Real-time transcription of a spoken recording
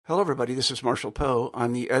Hello, everybody. This is Marshall Poe.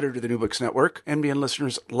 I'm the editor of the New Books Network. NBN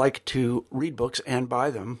listeners like to read books and buy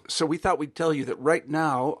them. So we thought we'd tell you that right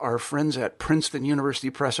now, our friends at Princeton University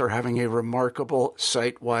Press are having a remarkable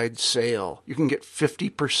site-wide sale. You can get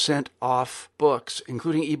 50% off books,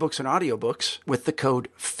 including ebooks and audiobooks, with the code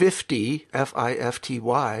 50,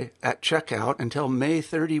 F-I-F-T-Y, at checkout until May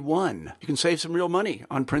 31. You can save some real money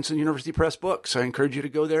on Princeton University Press books. I encourage you to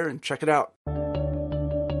go there and check it out.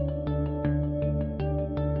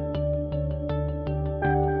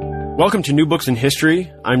 Welcome to New Books in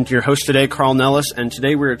History. I'm your host today, Carl Nellis, and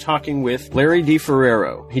today we're talking with Larry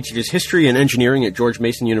DiFerrero. He teaches history and engineering at George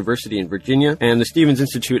Mason University in Virginia and the Stevens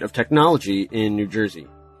Institute of Technology in New Jersey.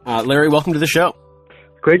 Larry, welcome to the show.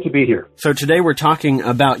 Great to be here. So today we're talking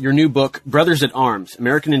about your new book, Brothers at Arms,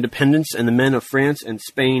 American Independence and the Men of France and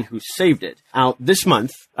Spain Who Saved It, out this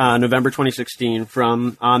month, November 2016,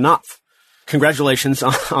 from Knopf. Congratulations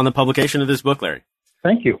on the publication of this book, Larry.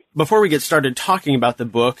 Thank you. Before we get started talking about the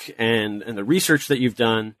book and the research that you've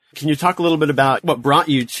done, can you talk a little bit about what brought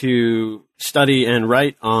you to study and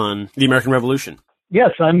write on the American Revolution? Yes,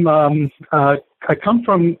 I come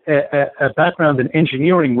from a background in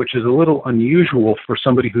engineering, which is a little unusual for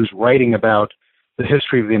somebody who's writing about the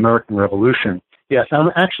history of the American Revolution. Yes, I'm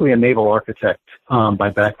actually a naval architect by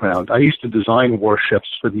background. I used to design warships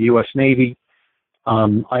for the U.S. Navy.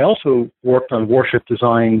 I also worked on warship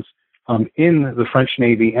designs in the French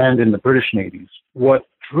Navy and in the British Navies. What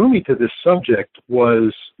drew me to this subject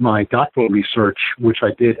was my doctoral research, which I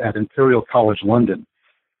did at Imperial College London,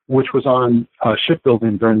 which was on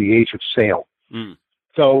shipbuilding during the Age of Sail.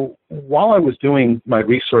 So while I was doing my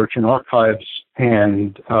research in archives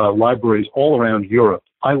and libraries all around Europe,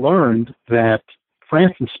 I learned that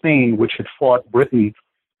France and Spain, which had fought Britain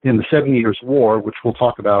in the 7 Years' War, which we'll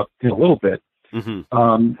talk about in a little bit,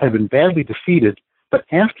 had been badly defeated. But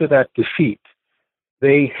after that defeat,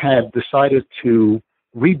 they had decided to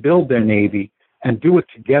rebuild their navy and do it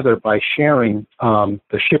together by sharing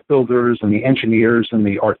the shipbuilders and the engineers and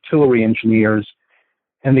the artillery engineers.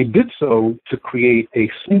 And they did so to create a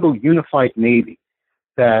single unified navy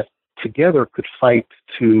that together could fight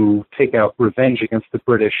to take out revenge against the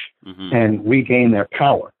British and regain their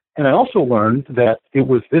power. And I also learned that it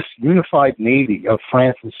was this unified navy of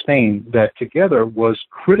France and Spain that together was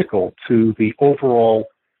critical to the overall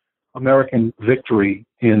American victory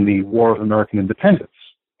in the War of American Independence.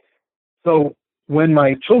 So when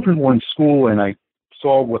my children were in school and I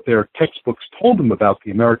saw what their textbooks told them about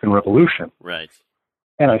the American Revolution,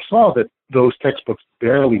 and I saw that those textbooks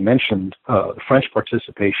barely mentioned the French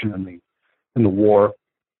participation in the war,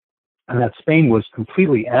 and that Spain was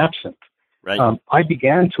completely absent, I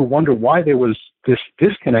began to wonder why there was this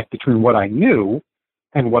disconnect between what I knew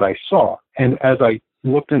and what I saw. And as I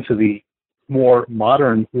looked into the more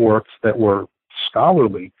modern works that were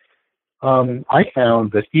scholarly, I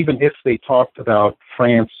found that even if they talked about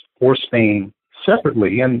France or Spain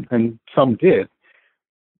separately, and some did,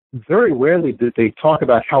 very rarely did they talk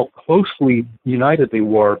about how closely united they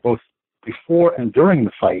were both before and during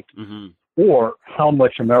the fight, or how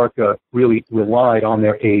much America really relied on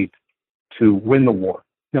their aid to win the war.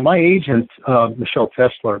 Now, my agent, Michelle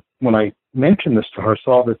Tessler, when I mentioned this to her,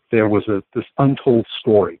 saw that there was this untold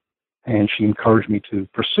story, and she encouraged me to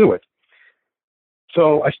pursue it.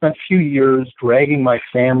 So I spent a few years dragging my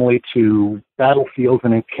family to battlefields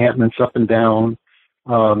and encampments up and down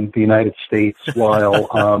the United States while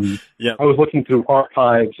I was looking through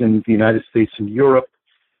archives in the United States and Europe.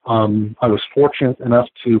 I was fortunate enough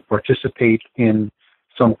to participate in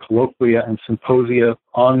some colloquia and symposia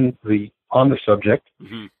on the subject.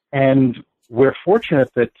 And we're fortunate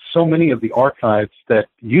that so many of the archives that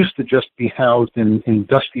used to just be housed in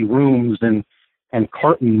dusty rooms and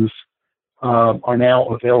cartons are now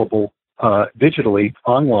available digitally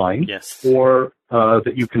online, or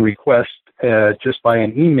that you can request just by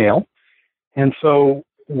an email. And so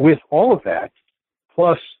with all of that,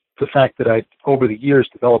 plus the fact that I, over the years,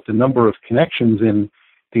 developed a number of connections in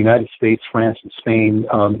the United States, France, and Spain,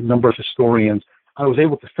 a number of historians, I was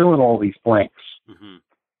able to fill in all these blanks.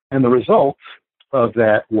 And the result of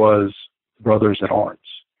that was Brothers at Arms.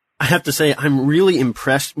 I have to say, I'm really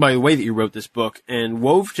impressed by the way that you wrote this book and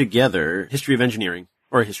wove together history of engineering,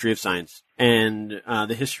 or history of science, and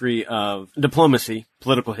the history of diplomacy,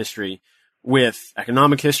 political history, with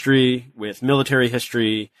economic history, with military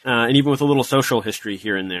history, and even with a little social history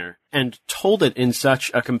here and there, and told it in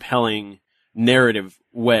such a compelling narrative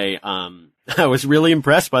way. I was really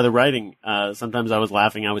impressed by the writing. Sometimes I was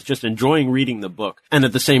laughing. I was just enjoying reading the book. And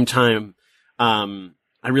at the same time,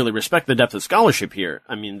 I really respect the depth of scholarship here.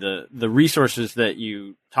 I mean, the resources that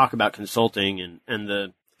you talk about consulting and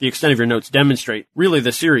the the extent of your notes demonstrate really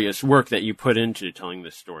the serious work that you put into telling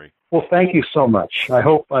this story. Well, thank you so much. I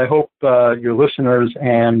hope your listeners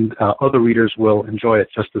and other readers will enjoy it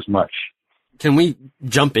just as much. Can we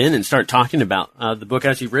jump in and start talking about the book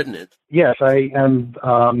as you've written it? Yes, I am.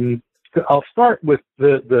 I'll start with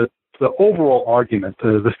the overall argument,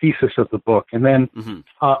 the thesis of the book, and then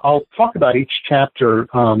I'll talk about each chapter.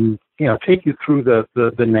 Take you through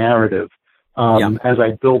the narrative as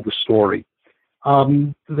I build the story.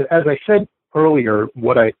 As I said earlier,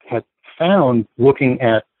 what I had found looking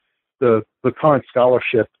at the current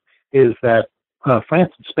scholarship is that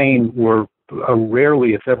France and Spain were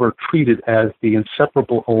rarely, if ever, treated as the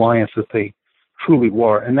inseparable alliance that they truly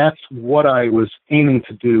were. And that's what I was aiming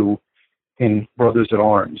to do in Brothers at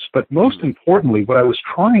Arms. But most importantly, what I was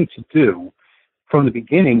trying to do from the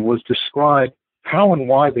beginning was describe how and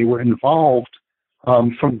why they were involved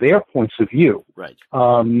from their points of view, right?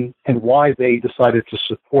 And why they decided to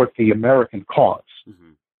support the American cause.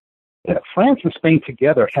 France and Spain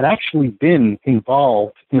together had actually been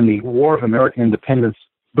involved in the War of American Independence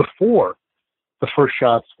before the first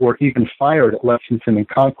shots were even fired at Lexington and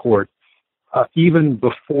Concord, even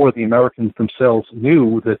before the Americans themselves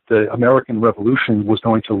knew that the American Revolution was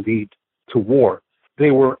going to lead to war. They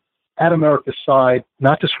were at America's side,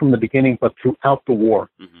 not just from the beginning, but throughout the war.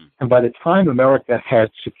 And by the time America had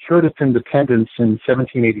secured its independence in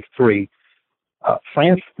 1783,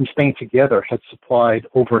 France and Spain together had supplied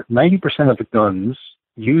over 90% of the guns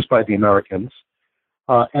used by the Americans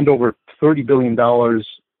and over $30 billion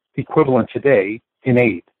equivalent today in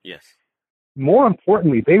aid. Yes. More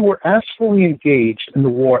importantly, they were as fully engaged in the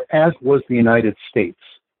war as was the United States.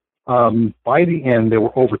 By the end, there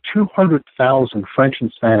were over 200,000 French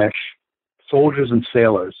and Spanish soldiers and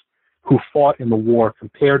sailors who fought in the war,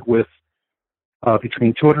 compared with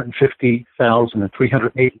between 250,000 and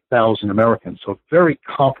 380,000 Americans. So very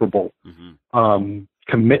comparable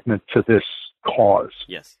commitment to this cause.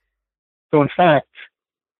 Yes. So in fact,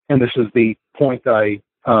 and this is the point I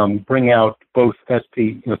bring out both at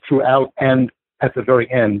throughout and at the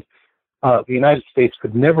very end, the United States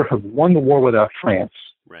could never have won the war without France,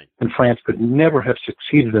 right? And France could never have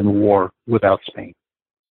succeeded in the war without Spain.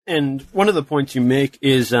 And one of the points you make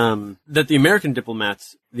is that the American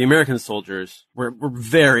diplomats, the American soldiers, were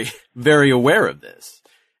very, very aware of this.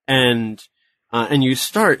 And you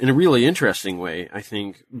start in a really interesting way, I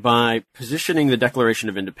think, by positioning the Declaration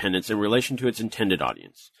of Independence in relation to its intended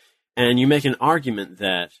audience. And you make an argument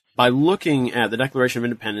that by looking at the Declaration of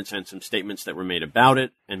Independence and some statements that were made about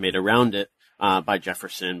it and made around it by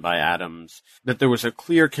Jefferson, by Adams, that there was a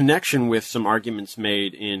clear connection with some arguments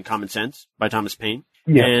made in Common Sense by Thomas Paine.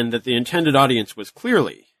 Yeah. And that the intended audience was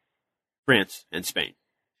clearly France and Spain.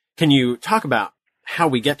 Can you talk about how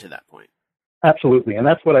we get to that point? Absolutely, and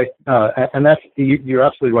that's what you're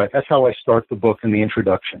absolutely right. That's how I start the book in the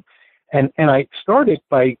introduction, and I started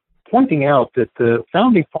by pointing out that the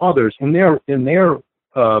founding fathers, in their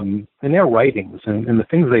writings and the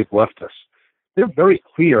things they've left us, they're very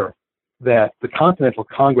clear that the Continental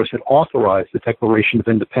Congress had authorized the Declaration of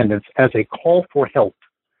Independence as a call for help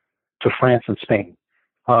to France and Spain.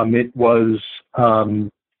 It was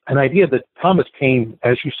an idea that Thomas Paine,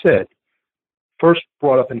 as you said, first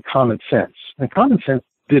brought up in Common Sense. And Common Sense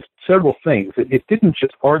did several things. It didn't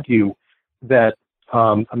just argue that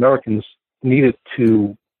Americans needed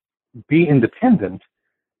to be independent,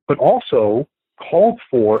 but also called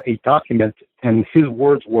for a document, and his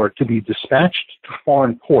words were, to be dispatched to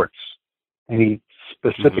foreign courts. And he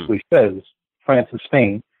specifically says, France and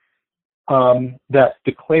Spain, that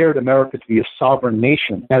declared America to be a sovereign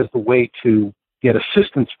nation as the way to get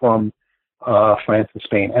assistance from France and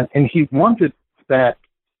Spain. And he wanted that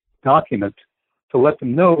document to let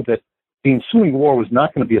them know that the ensuing war was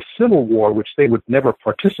not going to be a civil war, which they would never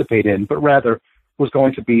participate in, but rather was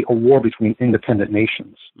going to be a war between independent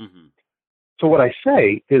nations. So what I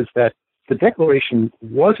say is that the Declaration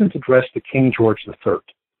wasn't addressed to King George III.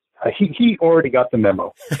 He already got the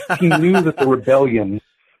memo. He knew that the rebellion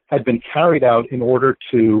had been carried out in order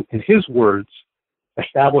to, in his words,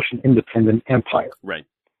 establish an independent empire. Right.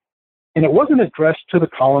 And it wasn't addressed to the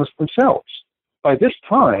colonists themselves. By this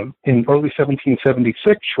time, in early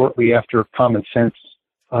 1776, shortly after Common Sense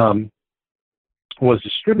was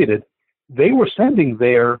distributed, they were sending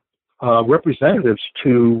their representatives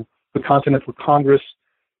to the Continental Congress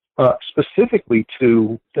specifically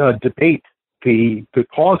to debate the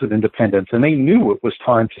cause of independence, and they knew it was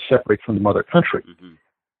time to separate from the mother country.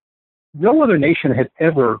 No other nation had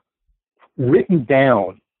ever written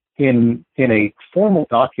down in a formal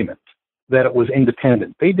document that it was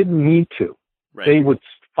independent. They didn't need to. Right. They would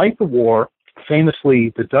fight the war,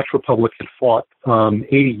 Famously, the Dutch Republic had fought 80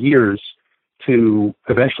 years to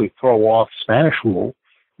eventually throw off Spanish rule.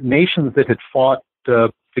 Nations that had fought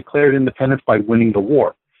declared independence by winning the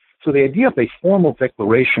war. So the idea of a formal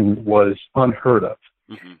declaration was unheard of.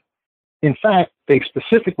 Mm-hmm. In fact, they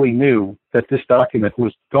specifically knew that this document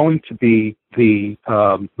was going to be the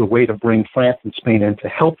way to bring France and Spain in to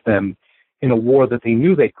help them in a war that they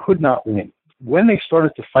knew they could not win. When they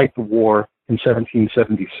started to fight the war in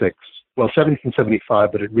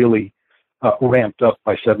 1775, but it really ramped up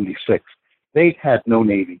by 76, they had no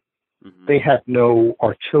navy. Mm-hmm. They had no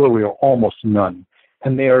artillery, or almost none.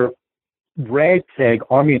 And their ragtag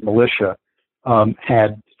army and militia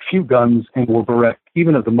had few guns and were bereft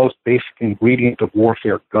even of the most basic ingredient of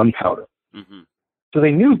warfare, gunpowder. Mm-hmm. So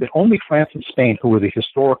they knew that only France and Spain, who were the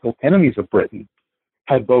historical enemies of Britain,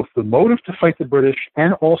 had both the motive to fight the British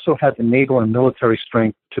and also had the naval and military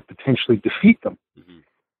strength to potentially defeat them. Mm-hmm.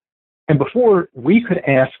 And before we could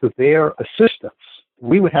ask for their assistance,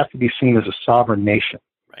 we would have to be seen as a sovereign nation.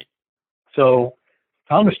 Right. So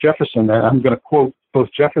Thomas Jefferson, and I'm going to quote both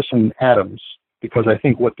Jefferson and Adams, because I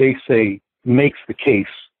think what they say makes the case.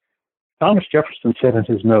 Thomas Jefferson said in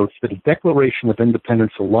his notes that a declaration of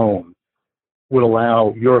independence alone would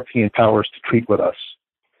allow European powers to treat with us.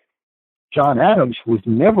 John Adams, who was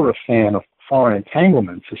never a fan of foreign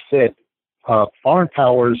entanglements, has said foreign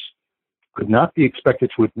powers could not be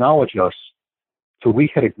expected to acknowledge us till we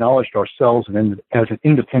had acknowledged ourselves as an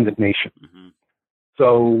independent nation. Mm-hmm.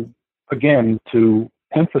 So, again, to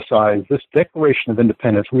emphasize, this Declaration of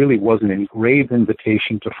Independence really was an engraved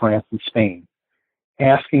invitation to France and Spain,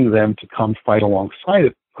 asking them to come fight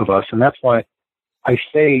alongside of us. And that's why I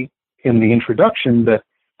say in the introduction that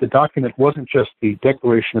the document wasn't just the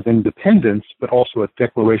Declaration of Independence, but also a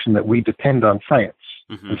declaration that we depend on France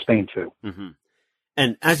mm-hmm. and Spain too. Mm-hmm.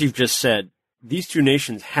 And as you've just said, these two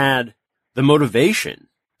nations had the motivation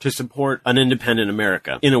to support an independent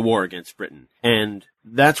America in a war against Britain. And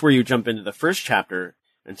that's where you jump into the first chapter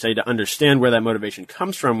and say, to understand where that motivation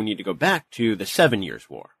comes from, we need to go back to the 7 Years'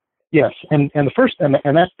 War. Yes, and the first, and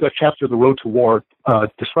that chapter, The Road to War,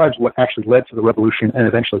 describes what actually led to the revolution and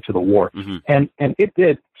eventually to the war. Mm-hmm. And it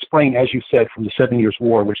did spring, as you said, from the 7 Years'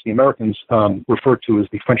 War, which the Americans referred to as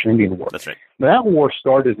the French and Indian War. That's right. Now, that war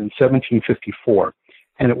started in 1754,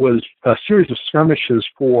 and it was a series of skirmishes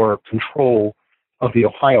for control of the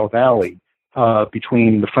Ohio Valley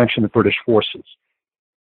between the French and the British forces.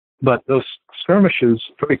 But those skirmishes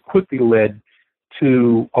very quickly led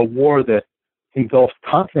to a war that engulfed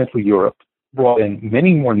continental Europe, brought in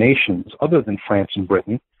many more nations other than France and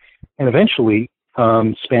Britain, and eventually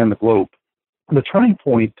spanned the globe. And the turning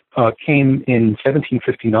point came in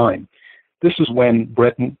 1759. This is when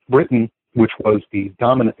Britain, which was the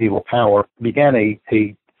dominant naval power, began a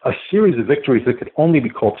series of victories that could only be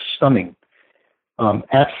called stunning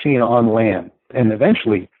at sea and on land. And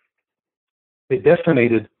eventually, they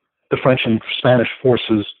decimated the French and Spanish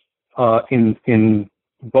forces in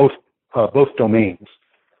both domains.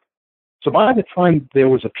 So by the time there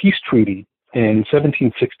was a peace treaty in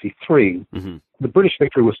 1763, mm-hmm. the British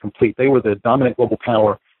victory was complete. They were the dominant global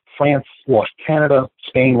power. France lost Canada,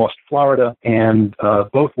 Spain lost Florida, and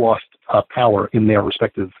both lost power in their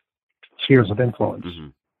respective spheres of influence. Mm-hmm.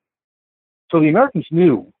 So the Americans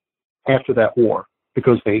knew after that war,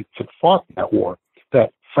 because they had fought that war,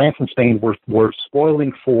 that France and Spain were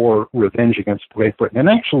spoiling for revenge against Great Britain. And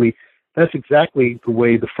actually, that's exactly the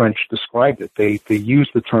way the French described it. They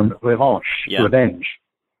used the term revanche, revenge,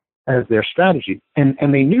 as their strategy.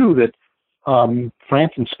 And they knew that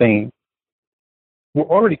France and Spain were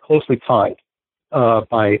already closely tied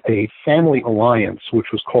by a family alliance, which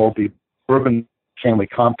was called the Bourbon Family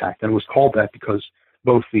Compact. And it was called that because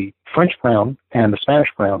both the French crown and the Spanish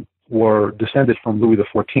crown were descended from Louis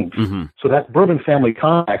XIV. Mm-hmm. So that Bourbon Family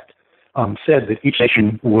Compact said that each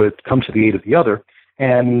nation would come to the aid of the other.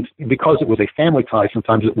 And because it was a family tie,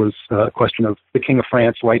 sometimes it was a question of the King of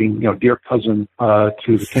France writing, dear cousin to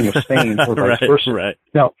the King of Spain, or vice versa. Right.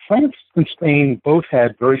 Now, France and Spain both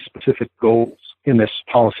had very specific goals in this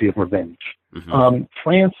policy of revenge. Mm-hmm.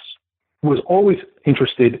 France was always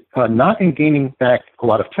interested not in gaining back a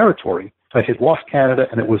lot of territory. It had lost Canada,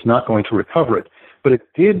 and it was not going to recover it. But it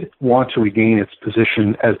did want to regain its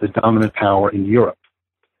position as the dominant power in Europe.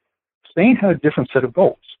 Spain had a different set of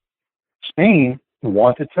goals. Spain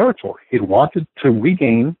wanted territory. It wanted to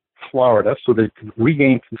regain Florida so that it could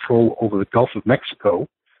regain control over the Gulf of Mexico,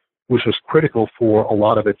 which was critical for a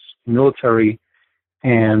lot of its military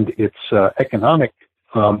and its economic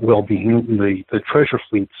well-being. The treasure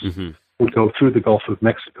fleets mm-hmm. would go through the Gulf of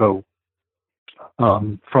Mexico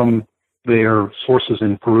from their sources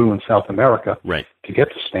in Peru and South America to get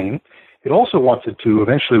to Spain. It also wanted to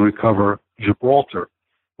eventually recover Gibraltar,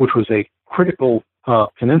 which was a critical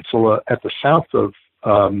peninsula at the south of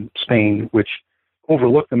Spain, which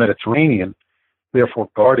overlooked the Mediterranean, therefore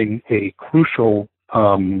guarding a crucial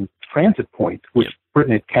transit point, which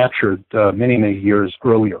Britain had captured many, many years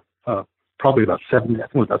earlier, probably about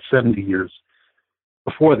 70 years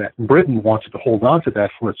before that. And Britain wanted to hold on to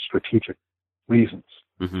that for its strategic reasons.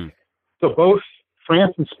 Mm-hmm. So both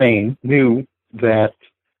France and Spain knew that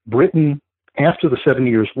Britain, after the 7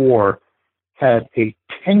 Years' War, had a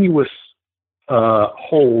tenuous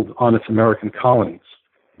hold on its American colonies.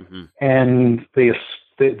 Mm-hmm. And they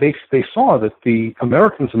saw that the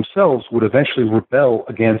Americans themselves would eventually rebel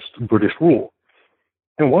against British rule.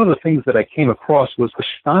 And one of the things that I came across was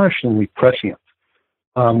astonishingly prescient.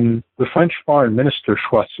 The French Foreign Minister,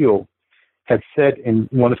 Choiseul, had said in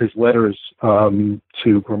one of his letters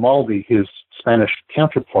to Grimaldi, his Spanish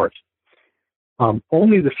counterpart,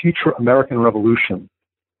 only the future American Revolution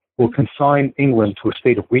will consign England to a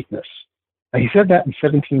state of weakness. And he said that in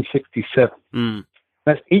 1767. Mm.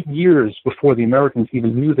 That's 8 years before the Americans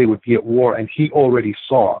even knew they would be at war, and he already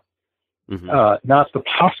saw not the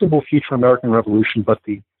possible future American Revolution, but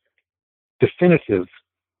the definitive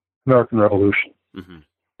American Revolution. Mm-hmm.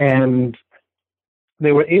 And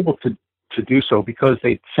they were able to do so because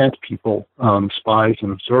they sent people, spies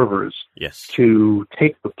and observers, to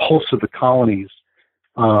take the pulse of the colonies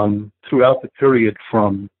throughout the period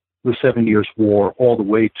from the 7 Years' War all the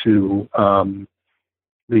way to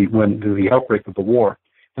the outbreak of the war.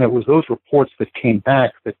 And it was those reports that came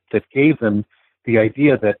back that gave them the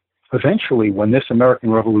idea that eventually, when this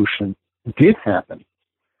American Revolution did happen,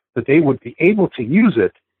 that they would be able to use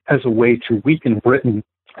it as a way to weaken Britain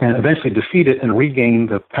and eventually defeat it and regain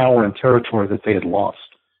the power and territory that they had lost.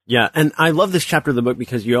 Yeah, and I love this chapter of the book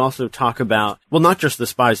because you also talk about, well, not just the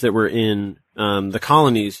spies that were in the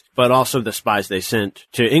colonies, but also the spies they sent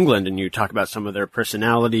to England, and you talk about some of their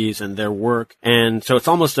personalities and their work. And so it's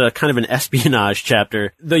almost a kind of an espionage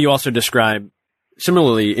chapter, though you also describe,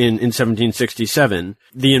 similarly, in 1767,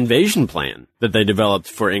 the invasion plan that they developed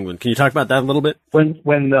for England. Can you talk about that a little bit?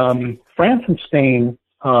 When France and Spain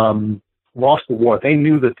lost the war, they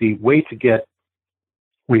knew that the way to get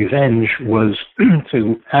revenge was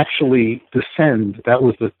to actually descend, that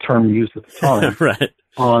was the term used at the time, right,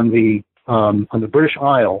 on the British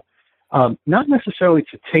Isle, not necessarily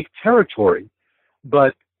to take territory,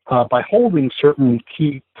 but by holding certain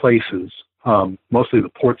key places, mostly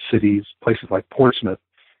the port cities, places like Portsmouth,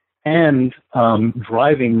 and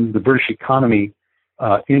driving the British economy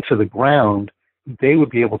into the ground, they would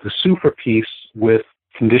be able to sue for peace with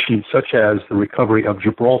conditions such as the recovery of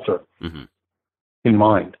Gibraltar in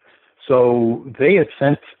mind. So they had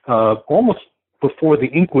sent, almost before the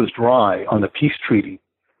ink was dry on the peace treaty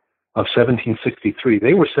of 1763,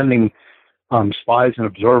 they were sending spies and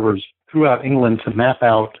observers throughout England to map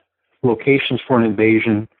out locations for an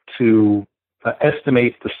invasion, to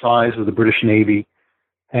estimate the size of the British Navy,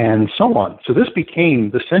 and so on. So this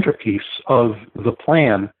became the centerpiece of the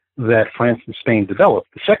plan that France and Spain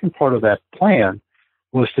developed. The second part of that plan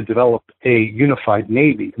was to develop a unified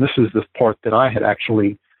navy. And this is the part that I had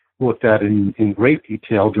actually looked at in great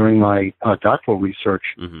detail during my doctoral research.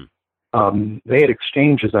 They had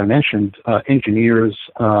exchanged, as I mentioned, engineers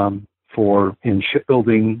in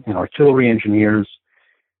shipbuilding and artillery engineers,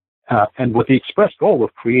 and with the express goal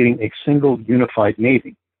of creating a single unified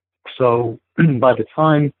navy. So by the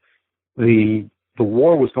time the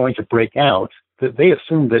war was going to break out, they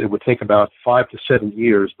assumed that it would take about 5 to 7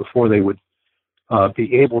 years before they would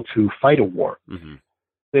be able to fight a war.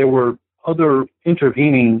 There were other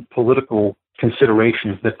intervening political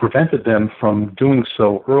considerations that prevented them from doing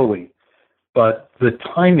so early, but the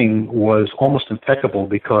timing was almost impeccable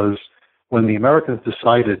because when the Americans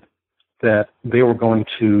decided that they were going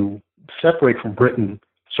to separate from Britain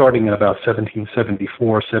starting in about 1774,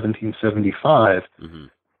 1775,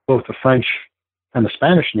 both the French and the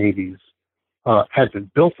Spanish navies had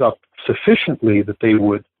been built up sufficiently that they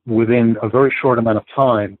would, within a very short amount of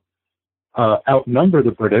time, outnumber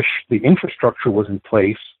the British. The infrastructure was in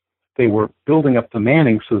place. They were building up the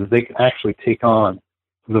manning so that they could actually take on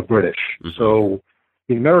the British. So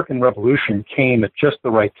the American Revolution came at just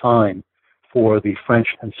the right time for the French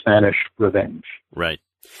and Spanish revenge. Right.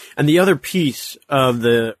 And the other piece of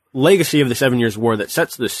the legacy of the 7 Years' War that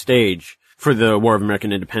sets the stage for the War of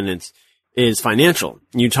American Independence is financial.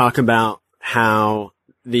 You talk about how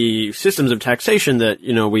the systems of taxation that,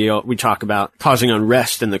 we talk about causing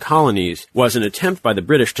unrest in the colonies was an attempt by the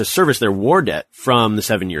British to service their war debt from the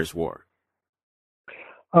 7 Years' War.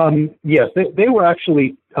 Yes, they were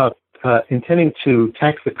actually intending to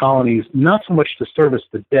tax the colonies not so much to service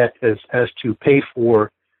the debt as to pay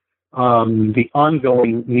for the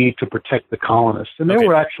ongoing need to protect the colonists. And there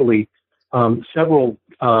were actually several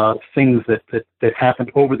things that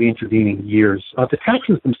happened over the intervening years. The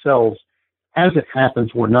taxes themselves, as it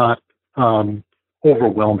happens, were not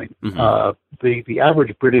overwhelming. The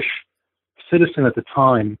average British citizen at the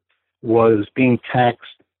time was being taxed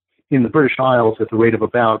in the British Isles at the rate of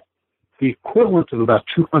about the equivalent of about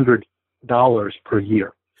 $200 per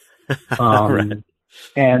year. Right.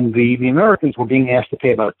 And the Americans were being asked to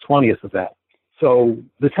pay about a 20th of that. So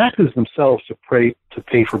the taxes themselves to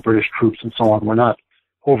pay for British troops and so on were not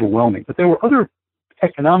overwhelming. But there were other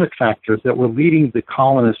economic factors that were leading the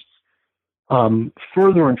colonists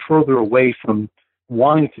further and further away from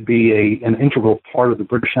wanting to be an integral part of the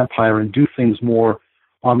British Empire and do things more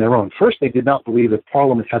on their own. First, they did not believe that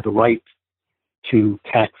Parliament had the right to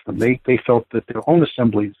tax them. They felt that their own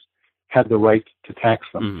assemblies had the right to tax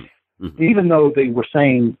them. Even though they were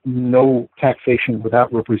saying no taxation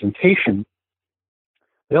without representation,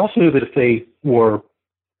 they also knew that if they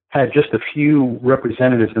had just a few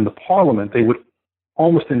representatives in the Parliament, they would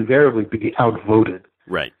almost invariably be outvoted.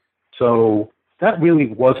 Right. So that really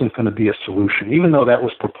wasn't going to be a solution, even though that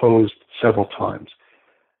was proposed several times.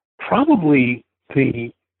 Probably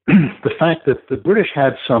the fact that the British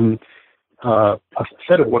had a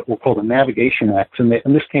set of what were called the Navigation Acts, and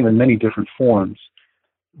this came in many different forms,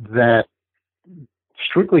 that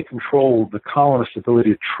strictly controlled the colonists'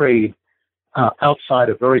 ability to trade outside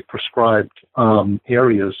of very prescribed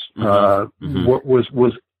areas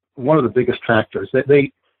was one of the biggest factors.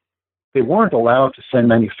 They weren't allowed to send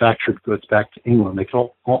manufactured goods back to England. They could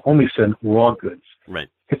only send raw goods. Right.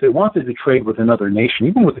 If they wanted to trade with another nation,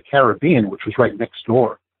 even with the Caribbean, which was right next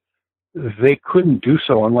door, they couldn't do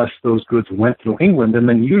so unless those goods went through England. And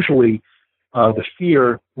then usually the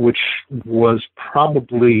fear, which was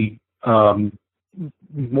probably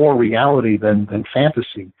more reality than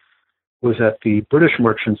fantasy, was that the British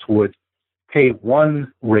merchants would pay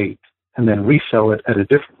one rate and then resell it at a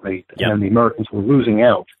different rate, and the Americans were losing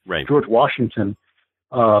out. Right. George Washington,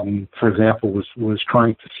 for example, was always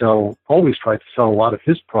tried to sell a lot of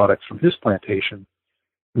his products from his plantation,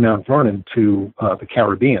 Mount Vernon, to the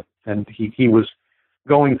Caribbean, and he was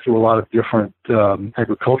going through a lot of different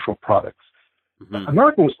agricultural products.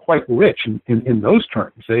 America was quite rich in those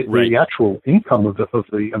terms. The actual income of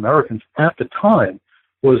the Americans at the time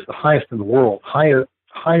was the highest in the world, higher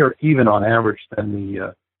even on average than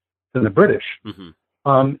the British.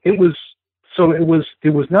 It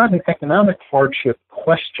was not an economic hardship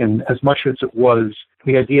question as much as it was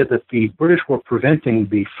the idea that the British were preventing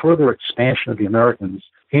the further expansion of the Americans'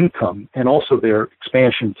 income and also their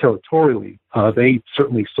expansion territorially. They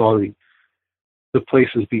certainly saw the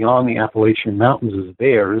places beyond the Appalachian Mountains as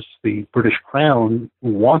theirs. The British Crown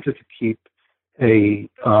wanted to keep a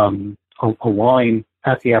line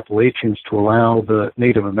at the Appalachians to allow the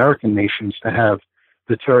Native American nations to have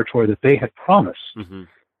the territory that they had promised.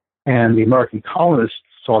 And the American colonists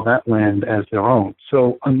saw that land as their own.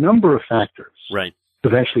 So a number of factors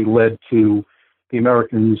eventually led to the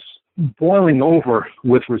Americans boiling over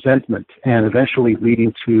with resentment and eventually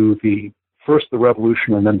leading to first the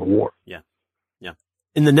Revolution and then the war.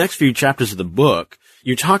 In the next few chapters of the book,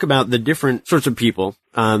 you talk about the different sorts of people,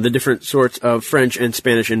 the different sorts of French and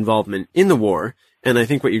Spanish involvement in the war. And I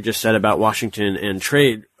think what you just said about Washington and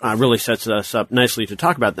trade really sets us up nicely to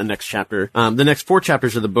talk about the next chapter. The next 4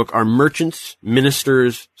 chapters of the book are merchants,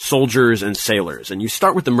 ministers, soldiers, and sailors. And you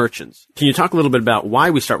start with the merchants. Can you talk a little bit about why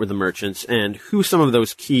we start with the merchants and who some of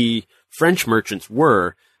those key French merchants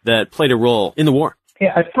were that played a role in the war?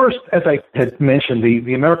 Yeah, at first, as I had mentioned,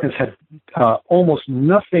 the Americans had almost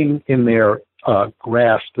nothing in their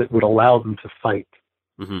grasp that would allow them to fight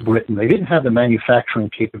Britain. They didn't have the manufacturing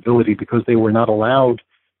capability because they were not allowed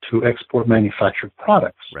to export manufactured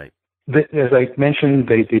products. Right. As I mentioned,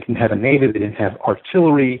 they didn't have a navy, they didn't have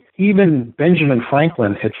artillery. Even Benjamin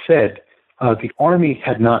Franklin had said the army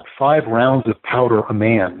had not 5 rounds of powder a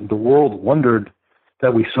man. The world wondered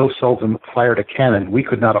that we so seldom fired a cannon. We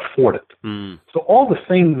could not afford it. So all the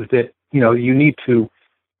things that you need to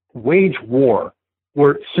wage war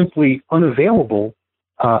were simply unavailable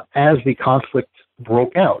as the conflict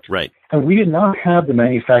broke out. Right. And we did not have the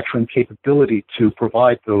manufacturing capability to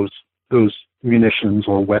provide those munitions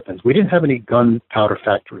or weapons. We didn't have any gunpowder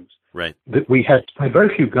factories. Right. We had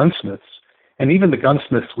very few gunsmiths, and even the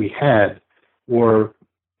gunsmiths we had were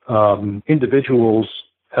individuals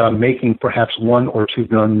making perhaps 1 or 2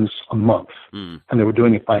 guns a month, and they were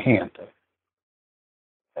doing it by hand.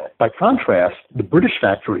 By contrast, the British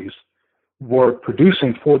factories were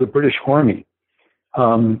producing for the British Army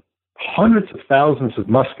hundreds of thousands of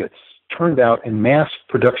muskets turned out in mass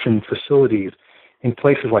production facilities in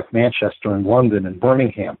places like Manchester and London and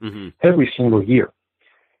Birmingham every single year.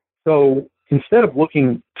 So instead of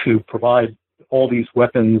looking to provide all these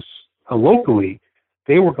weapons locally,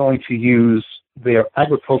 they were going to use their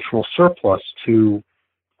agricultural surplus to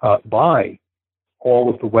buy all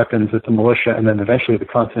of the weapons that the militia and then eventually the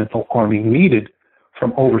Continental Army needed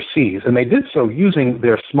from overseas. And they did so using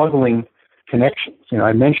their smuggling connections. You know,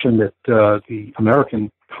 I mentioned that the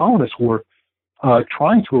American colonists were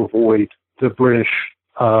trying to avoid the British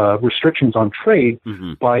restrictions on trade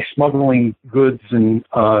by smuggling goods and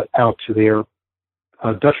out to their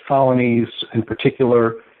Dutch colonies, in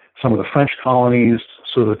particular, some of the French colonies,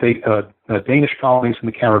 so that they Danish colonies in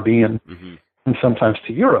the Caribbean, and sometimes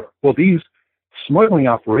to Europe. Well, these smuggling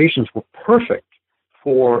operations were perfect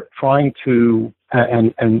for trying to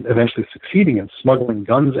and eventually succeeding in smuggling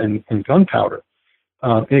guns and gunpowder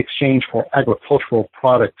in exchange for agricultural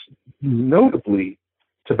products, notably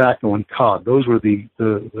tobacco and cod. Those were the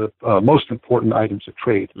most important items of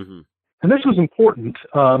trade. And this was important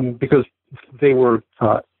because they were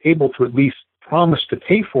able to at least promise to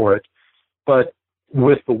pay for it, but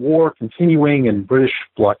with the war continuing and British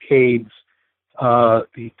blockades,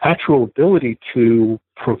 the actual ability to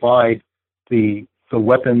provide the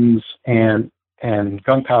weapons and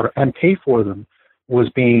gunpowder and pay for them was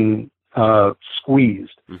being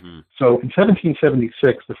squeezed. So in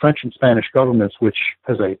 1776, the French and Spanish governments, which,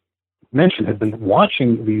 as I mentioned, had been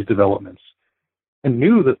watching these developments and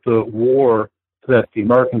knew that the war that the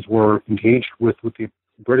Americans were engaged with the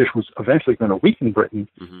British was eventually going to weaken Britain,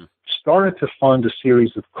 started to fund a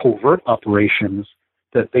series of covert operations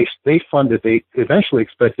that they funded. They eventually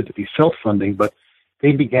expected to be self-funding, but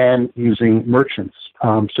they began using merchants,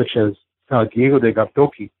 such as Diego de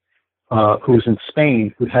Gavdoki, who was in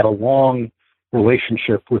Spain, who had a long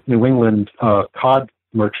relationship with New England cod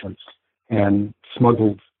merchants and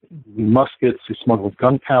smuggled muskets, he smuggled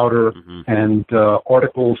gunpowder and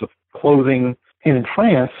articles of clothing. And in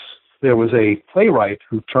France, there was a playwright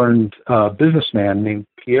who turned businessman named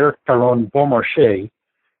Pierre Caron Beaumarchais.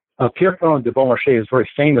 Pierre Caron de Beaumarchais is very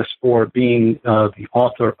famous for being the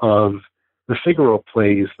author of the Figaro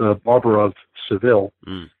plays, The Barber of Seville.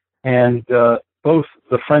 And both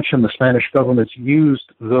the French and the Spanish governments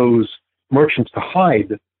used those merchants to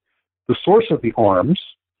hide the source of the arms,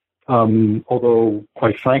 although,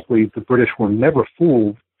 quite frankly, the British were never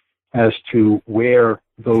fooled as to where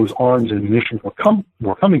those arms and munitions were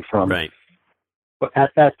coming from. Right. But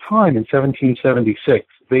at that time, in 1776,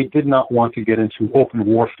 they did not want to get into open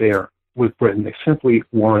warfare with Britain. They simply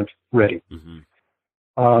weren't ready.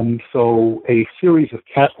 So a series of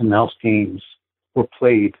cat and mouse games were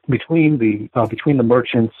played between the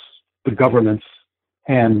merchants, the governments,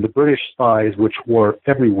 and the British spies, which were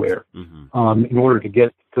everywhere, in order to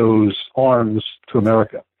get those arms to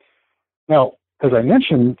America. Now, as I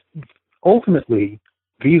mentioned, ultimately,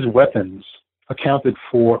 these weapons accounted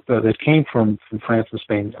for, that came from France and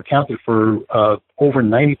Spain, accounted for over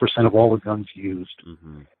 90% of all the guns used.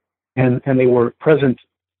 And they were present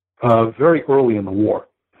very early in the war.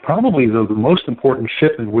 Probably, though, the most important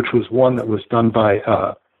shipment, which was one that was done by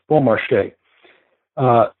Beaumarchais,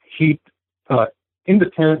 he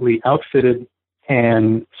independently outfitted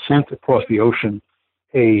and sent across the ocean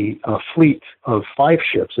a fleet of 5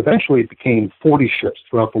 ships. Eventually, it became 40 ships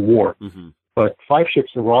throughout the war. But 5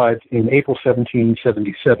 ships arrived in April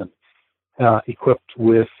 1777, equipped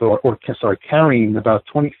with, carrying about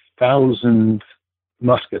 20,000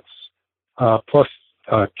 muskets, plus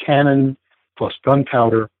cannon, plus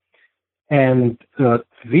gunpowder. And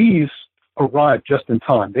these arrived just in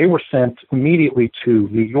time. They were sent immediately to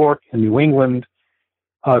New York and New England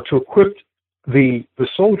to equip the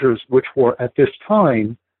soldiers, which were at this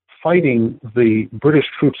time fighting the British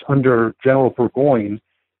troops under General Burgoyne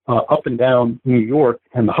up and down New York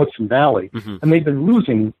and the Hudson Valley, and they'd been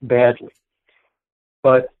losing badly.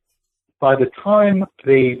 But by the time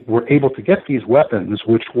they were able to get these weapons,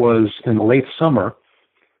 which was in the late summer,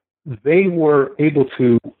 they were able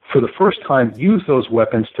to, for the first time, use those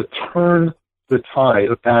weapons to turn the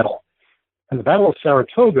tide of battle. And the Battle of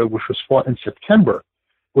Saratoga, which was fought in September,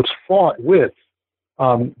 was fought with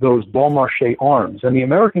those Beaumarchais arms. And the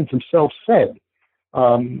Americans themselves said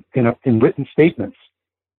in written statements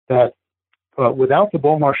that without the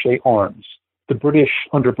Beaumarchais arms, the British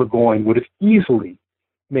under Burgoyne would have easily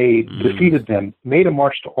defeated them, made a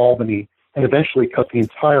march to Albany, and eventually cut the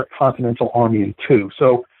entire Continental Army in two.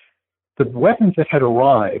 So the weapons that had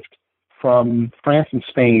arrived from France and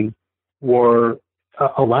Spain were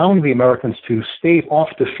allowing the Americans to stave off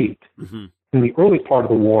defeat in the early part of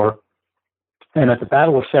the war and at the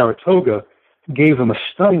Battle of Saratoga gave them a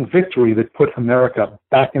stunning victory that put America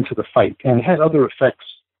back into the fight, and it had other effects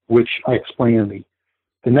which I explain in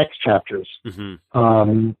the next chapters.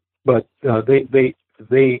 But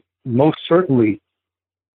they most certainly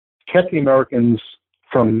kept the Americans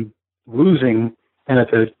from losing, and at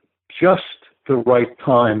just the right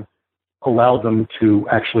time allowed them to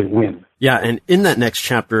actually win. Yeah, and in that next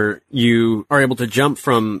chapter, you are able to jump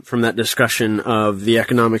from that discussion of the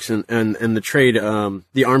economics and the trade,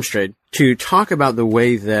 the arms trade, to talk about the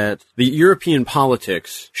way that the European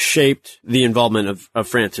politics shaped the involvement of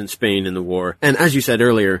France and Spain in the war. And as you said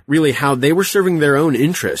earlier, really how they were serving their own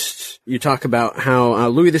interests. You talk about how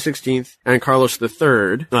Louis XVI and Carlos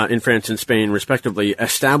III, in France and Spain respectively,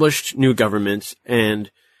 established new governments,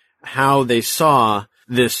 and how they saw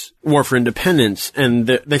this war for independence, and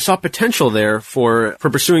they saw potential there for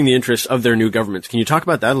pursuing the interests of their new governments. Can you talk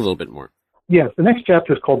about that a little bit more? Yes, the next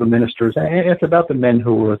chapter is called The Ministers, and it's about the men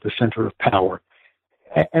who were at the center of power.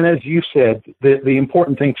 And as you said, the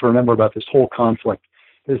important thing to remember about this whole conflict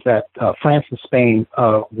is that France and Spain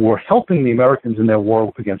were helping the Americans in their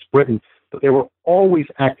war against Britain, but they were always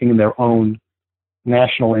acting in their own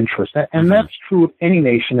national interest. And that's true of any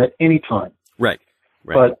nation at any time. Right.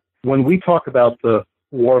 But when we talk about the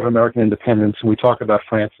War of American Independence and we talk about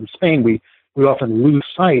France and Spain, we often lose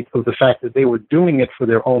sight of the fact that they were doing it for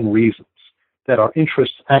their own reasons, that our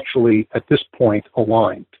interests actually at this point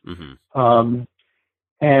aligned. And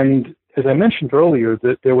as I mentioned earlier,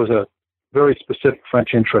 that there was a very specific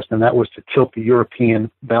French interest, and that was to tilt the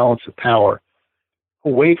European balance of power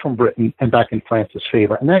away from Britain and back in France's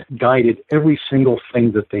favor. And that guided every single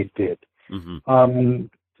thing that they did.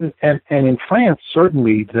 And in France,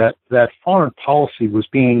 certainly that foreign policy was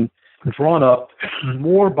being drawn up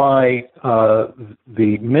more by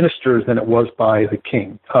the ministers than it was by the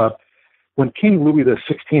king. When King Louis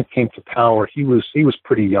XVI came to power, he was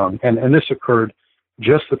pretty young, and this occurred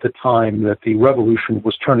just at the time that the revolution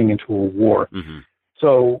was turning into a war.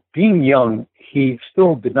 So being young, he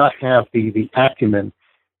still did not have the acumen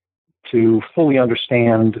to fully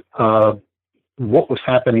understand what was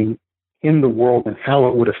happening in the world and how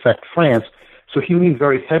it would affect France. So he leaned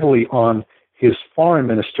very heavily on his foreign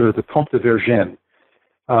minister, the Comte de Vergennes,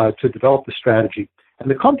 to develop the strategy. And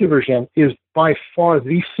the Comte de Vergennes is by far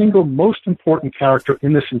the single most important character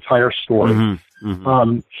in this entire story.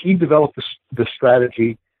 He developed the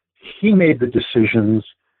strategy. He made the decisions.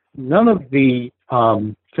 None of the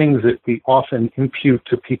things that we often impute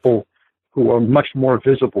to people who are much more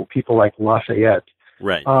visible, people like Lafayette,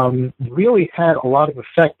 really had a lot of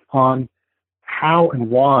effect on how and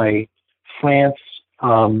why France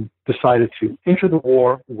decided to enter the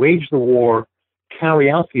war, wage the war, carry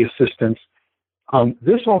out the assistance.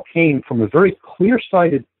 This all came from a very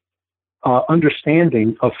clear-sighted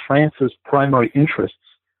understanding of France's primary interests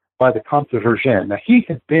by the Comte de Vergennes. Now, he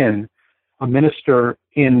had been a minister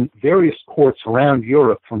in various courts around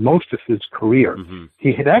Europe for most of his career.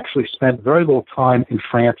 He had actually spent very little time in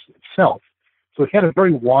France itself. So he had a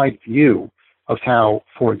very wide view of how,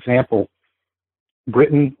 for example,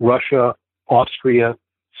 Britain, Russia, Austria,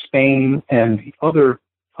 Spain, and the other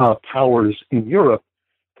powers in Europe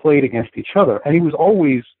played against each other. And he was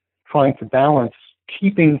always trying to balance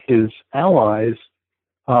keeping his allies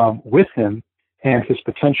with him and his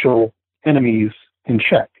potential enemies in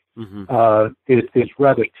check. It is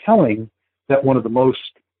rather telling that one of the most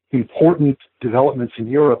important developments in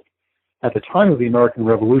Europe at the time of the American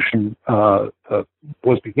Revolution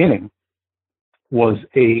was beginning was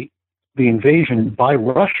the invasion by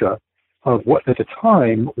Russia of what at the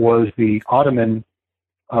time was the Ottoman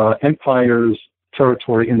Empire's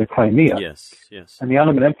territory in the Crimea. Yes. And the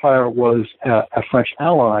Ottoman Empire was a French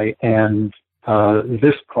ally, and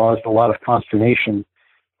this caused a lot of consternation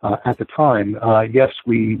at the time. Yes,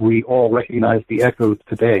 we all recognize the echoes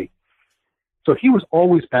today. So he was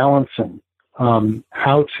always balancing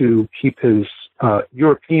how to keep his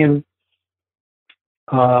European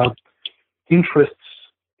interests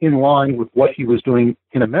in line with what he was doing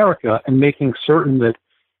in America, and making certain that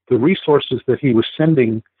the resources that he was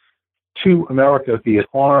sending to America, be it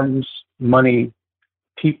arms, money,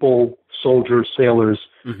 people, soldiers, sailors,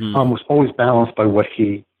 was always balanced by what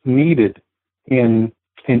he needed in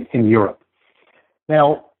Europe.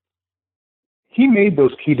 Now, he made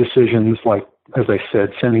those key decisions, like, as I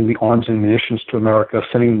said, sending the arms and munitions to America,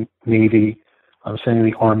 sending the Navy, sending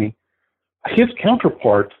the Army. His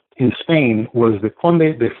counterpart in Spain was the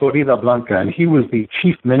Conde de Floridablanca, and he was the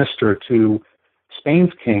chief minister to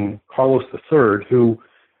Spain's king, Carlos III, who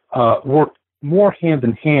worked more hand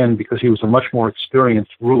in hand because he was a much more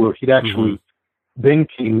experienced ruler. He'd actually been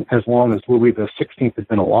king as long as Louis XVI had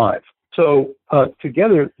been alive. So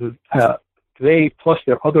together, they plus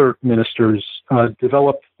their other ministers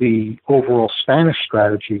developed the overall Spanish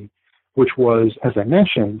strategy, which was, as I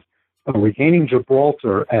mentioned, regaining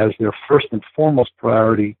Gibraltar as their first and foremost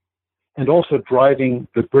priority, and also driving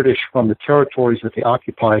the British from the territories that they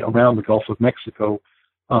occupied around the Gulf of Mexico,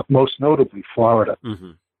 most notably Florida.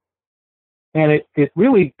 Mm-hmm. And it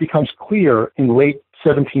really becomes clear in late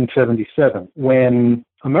 1777 when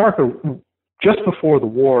America, just before the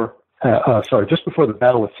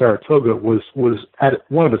Battle of Saratoga was at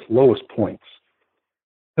one of its lowest points.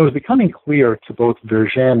 It was becoming clear to both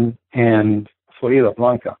Vergennes and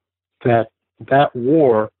Floridablanca that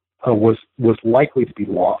war was likely to be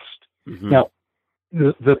lost. Mm-hmm. Now,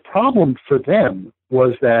 the problem for them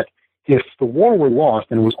was that if the war were lost,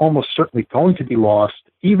 and it was almost certainly going to be lost,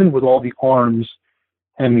 even with all the arms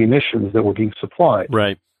and munitions that were being supplied,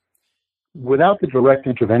 right, without the direct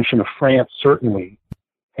intervention of France, certainly,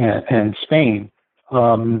 and Spain,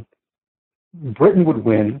 Britain would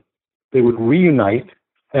win. They would reunite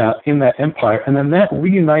in that empire, and then that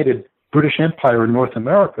reunited British Empire in North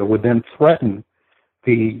America would then threaten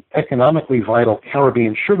the economically vital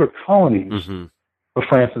Caribbean sugar colonies mm-hmm. of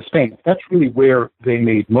France and Spain. That's really where they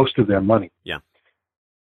made most of their money. Yeah.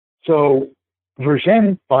 So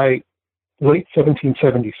Vergennes, by late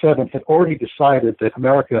 1777, had already decided that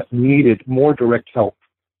America needed more direct help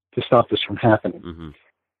to stop this from happening. Mm-hmm.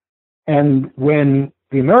 And when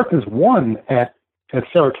the Americans won at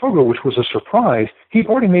Saratoga, which was a surprise, he'd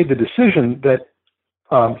already made the decision that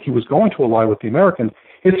he was going to ally with the Americans.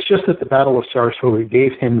 It's just that the Battle of Saratoga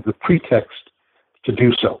gave him the pretext to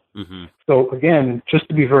do so. Mm-hmm. So again, just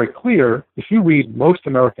to be very clear, if you read most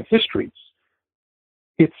American histories,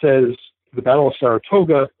 it says the Battle of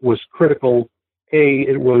Saratoga was critical. A,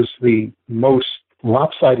 it was the most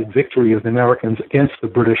lopsided victory of the Americans against the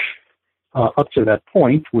British up to that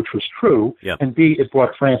point, which was true. Yep. And B, it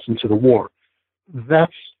brought France into the war.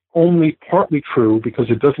 That's only partly true because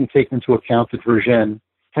it doesn't take into account that Vergennes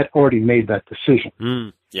had already made that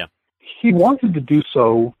decision. Yeah. He wanted to do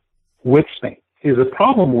so with Spain. The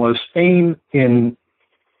problem was Spain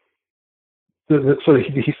so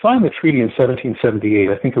he signed the treaty in 1778.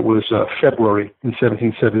 I think it was February in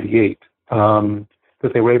 1778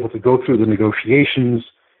 that they were able to go through the negotiations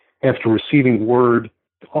after receiving word.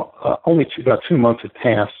 Only about 2 months had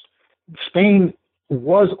passed. Spain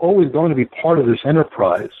was always going to be part of this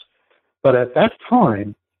enterprise, but at that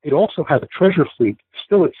time, it also had a treasure fleet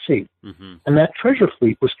still at sea. Mm-hmm. And that treasure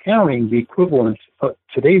fleet was carrying the equivalent,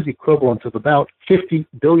 today's equivalent of about $50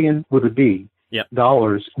 billion with a B, yep.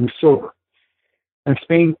 dollars in silver. And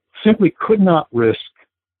Spain simply could not risk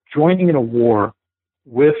joining in a war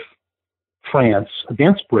with France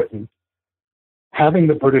against Britain, having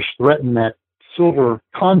the British threaten that silver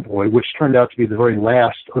convoy, which turned out to be the very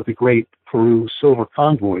last of the great Peru silver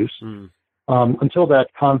convoys, until that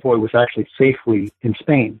convoy was actually safely in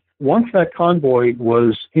Spain. Once that convoy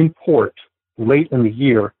was in port late in the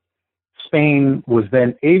year, Spain was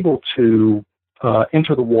then able to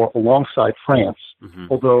enter the war alongside France,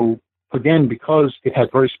 although, again, because it had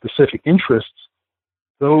very specific interests,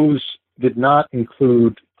 those did not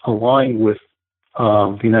include allying with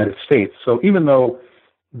the United States. So even though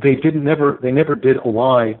they never did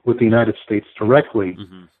ally with the United States directly,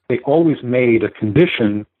 they always made a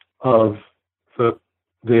condition of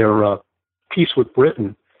their peace with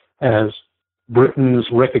Britain as Britain's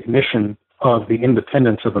recognition of the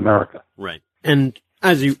independence of America. Right. And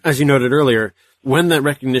as you noted earlier, when that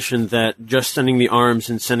recognition that just sending the arms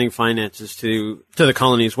and sending finances to the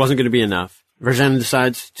colonies wasn't going to be enough, Vergennes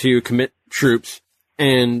decides to commit troops.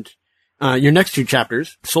 And your next two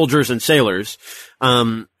chapters, Soldiers and Sailors,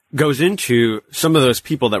 goes into some of those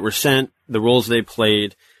people that were sent, the roles they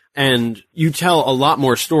played, and you tell a lot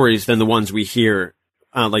more stories than the ones we hear,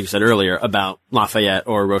 like you said earlier, about Lafayette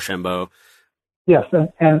or Rochambeau. Yes,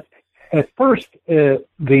 and at first,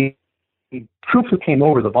 the troops who came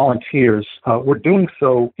over, the volunteers, were doing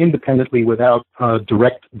so independently without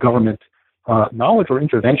direct government knowledge or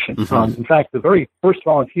intervention. In fact, the very first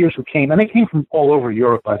volunteers who came, and they came from all over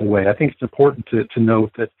Europe, by the way. I think it's important to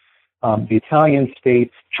note that the Italian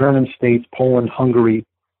states, German states, Poland, Hungary,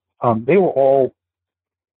 they were all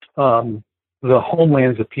the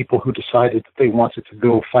homelands of people who decided that they wanted to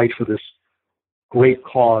go fight for this great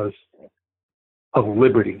cause of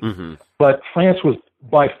liberty. But France was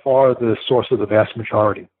by far the source of the vast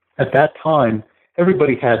majority. At that time,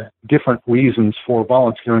 everybody had different reasons for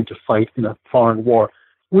volunteering to fight in a foreign war,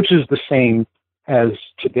 which is the same as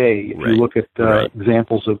today. If you look at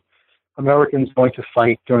examples of Americans going to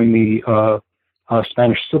fight during the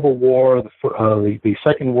Spanish Civil War, the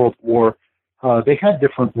Second World War, they had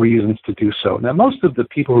different reasons to do so. Now, most of the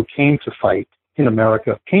people who came to fight in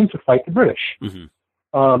America came to fight the British.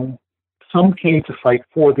 Mm-hmm. Some came to fight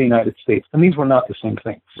for the United States, and these were not the same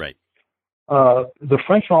things. Right. The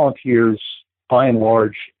French volunteers, by and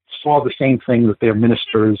large, saw the same thing that their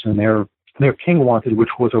ministers and their king wanted, which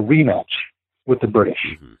was a rematch with the British.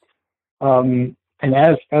 Mm-hmm. And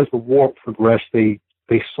as the war progressed, they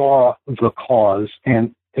saw the cause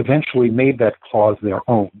and eventually made that cause their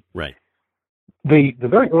own. Right. The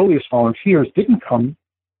very earliest volunteers didn't come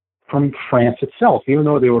from France itself. Even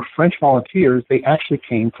though they were French volunteers, they actually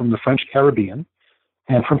came from the French Caribbean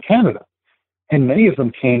and from Canada. And many of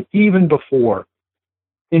them came even before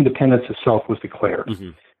independence itself was declared.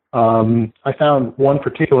 Mm-hmm. I found one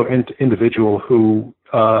particular individual who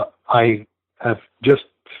I have just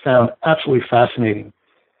found absolutely fascinating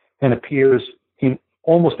and appears in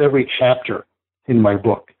almost every chapter in my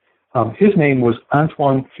book. His name was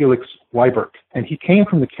Antoine Felix Weibert, and he came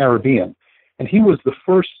from the Caribbean. And he was the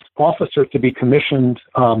first officer to be commissioned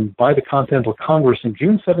by the Continental Congress in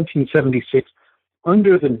June 1776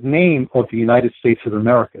 under the name of the United States of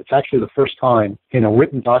America. It's actually the first time in a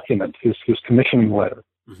written document, his commissioning letter,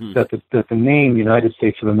 mm-hmm. that the name United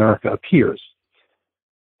States of America appears.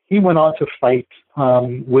 He went on to fight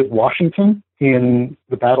with Washington in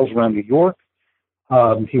the battles around New York.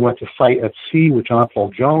 He went to fight at sea with John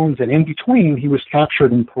Paul Jones, and in between, he was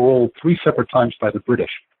captured and paroled 3 separate times by the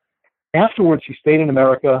British. Afterwards, he stayed in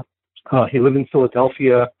America. He lived in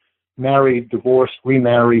Philadelphia, married, divorced,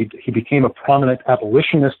 remarried. He became a prominent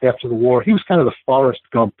abolitionist after the war. He was kind of the Forrest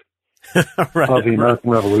Gump right, of the American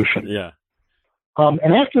Revolution. Yeah.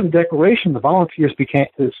 And after the Declaration, the volunteers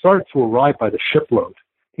started to arrive by the shipload.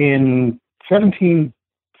 In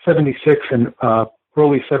 1776 and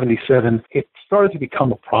early 77, it started to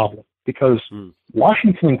become a problem because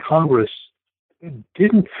Washington and Congress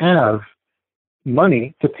didn't have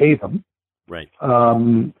money to pay them. Right.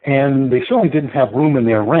 And they certainly didn't have room in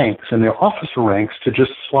their ranks and their officer ranks to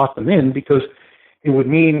just slot them in, because it would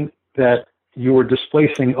mean that you were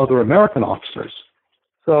displacing other American officers.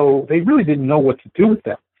 So they really didn't know what to do with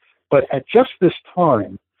them. But at just this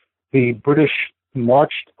time, the British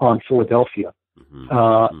marched on Philadelphia,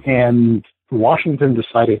 and Washington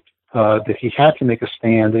decided that he had to make a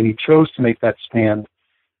stand, and he chose to make that stand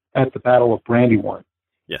at the Battle of Brandywine.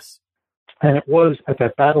 Yes. And it was at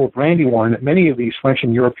that Battle of Brandywine that many of these French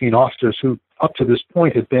and European officers who up to this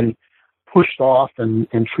point had been pushed off and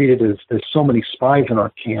treated as so many spies in our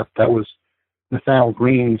camp, that was Nathanael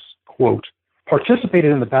Greene's quote,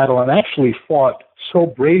 participated in the battle and actually fought so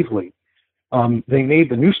bravely, they made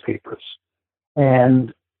the newspapers.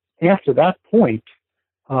 And after that point,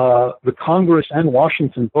 the Congress and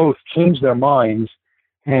Washington both changed their minds,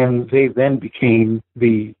 and they then became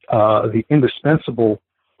the indispensable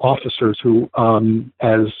officers who,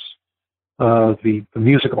 as the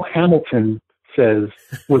musical Hamilton says,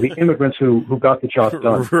 were the immigrants who got the job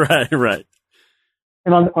done. Right.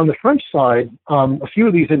 And on the French side, a few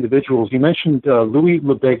of these individuals, you mentioned Louis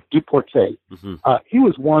Lebesgue Duportet. Mm-hmm. He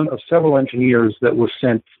was one of several engineers that was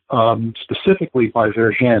sent specifically by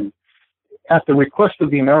Vergennes at the request of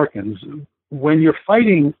the Americans. When you're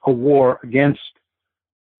fighting a war against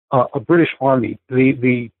a British army,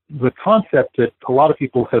 the concept that a lot of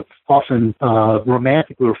people have often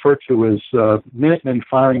romantically referred to as Minutemen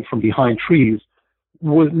firing from behind trees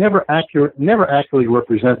was never accurately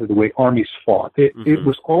represented the way armies fought. It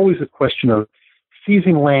was always a question of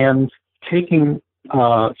seizing land, taking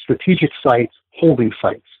strategic sites, holding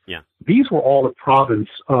sites. Yeah. These were all the province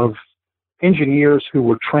of engineers who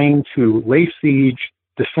were trained to lay siege,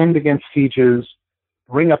 defend against sieges,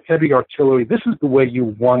 bring up heavy artillery. This is the way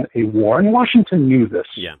you won a war, and Washington knew this.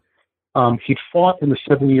 Yeah. He'd fought in the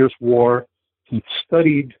 7 Years' War. He'd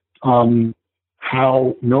studied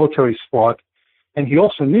how militaries fought, and he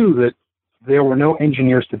also knew that there were no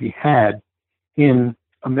engineers to be had in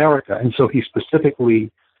America, and so he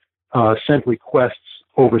specifically sent requests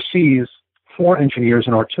overseas for engineers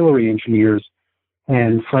and artillery engineers,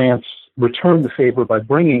 and France returned the favor by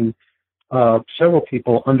bringing several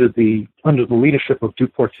people under the leadership of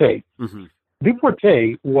Duportet. Mm-hmm.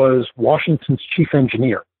 Duportet was Washington's chief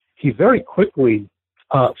engineer. He very quickly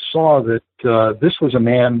saw that this was a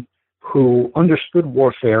man who understood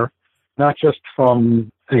warfare, not just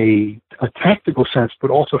from a tactical sense,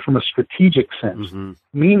 but also from a strategic sense,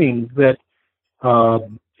 meaning that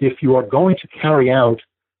if you are going to carry out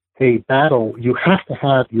a battle, you have to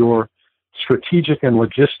have your strategic and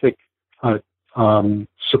logistic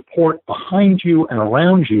support behind you and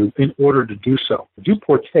around you in order to do so.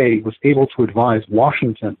 Duportet was able to advise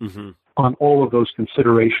Washington on all of those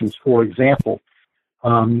considerations. For example,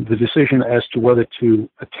 the decision as to whether to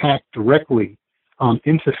attack directly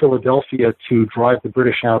into Philadelphia to drive the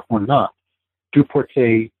British out or not.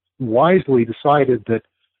 Duportail wisely decided that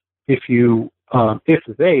if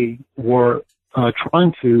they were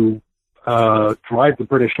trying to drive the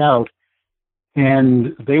British out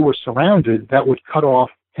and they were surrounded, that would cut off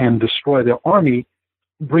and destroy their army,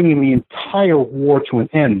 bringing the entire war to an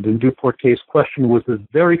end. And Duportail's question was the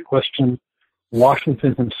very question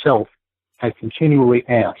Washington himself had continually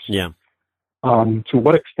asked. Yeah. To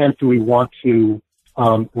what extent do we want to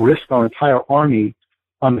risk our entire army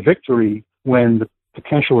on victory when the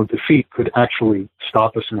potential of defeat could actually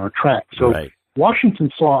stop us in our tracks? So right. Washington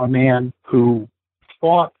saw a man who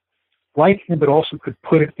thought like him, but also could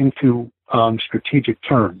put it into strategic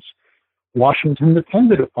terms. Washington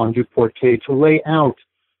depended upon Duportail to lay out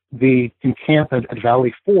the encampment at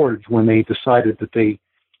Valley Forge when they decided that they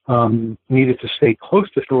needed to stay close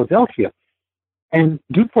to Philadelphia. And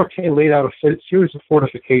Duportail laid out a series of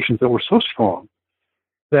fortifications that were so strong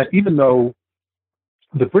that even though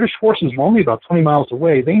the British forces were only about 20 miles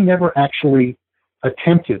away, they never actually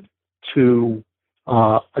attempted to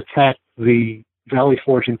attack the Valley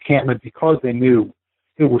Forge encampment because they knew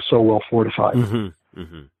it was so well fortified. Mm-hmm.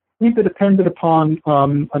 Mm-hmm. He depended upon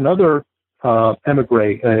another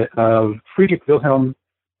emigre, Friedrich Wilhelm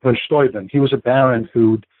von Steuben. He was a baron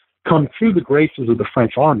who'd come through the graces of the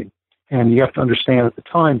French army. And you have to understand at the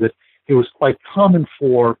time that it was quite common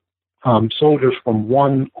for soldiers from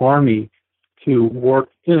one army to work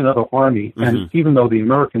in another army. Mm-hmm. And even though the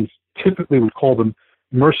Americans typically would call them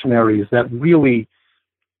mercenaries, that really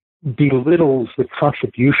belittles the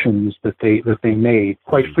contributions that they made.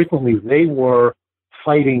 Quite frequently, they were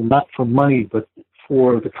fighting not for money, but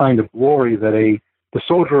for the kind of glory that the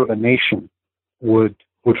soldier of a nation would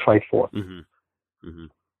fight for. Mm-hmm.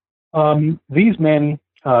 Mm-hmm. These men,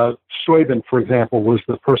 Steuben, for example, was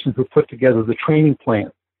the person who put together the training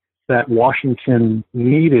plan that Washington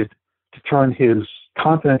needed to turn his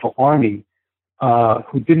Continental Army,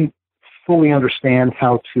 who didn't fully understand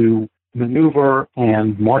how to maneuver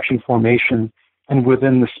and marching formation, and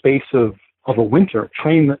within the space of a winter,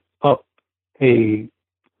 train up a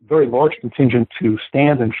very large contingent to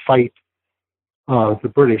stand and fight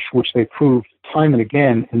the British, which they proved time and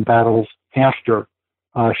again in battles after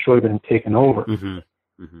Steuben had taken over. Mm-hmm.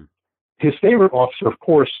 Mm-hmm. His favorite officer, of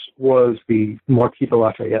course, was the Marquis de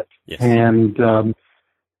Lafayette. Yes. And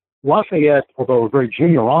Lafayette, although a very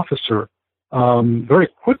junior officer, very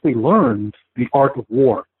quickly learned the art of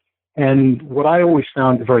war. And what I always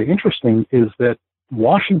found very interesting is that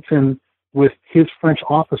Washington, with his French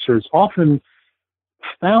officers, often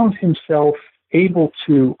found himself able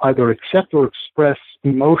to either accept or express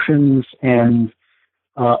emotions and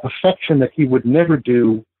affection that he would never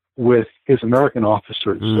do with his American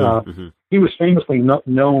officers. Mm-hmm. He was famously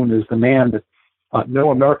known as the man that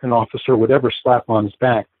no American officer would ever slap on his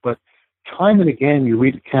back. But time and again, you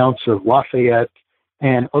read accounts of Lafayette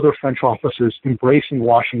and other French officers embracing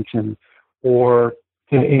Washington, or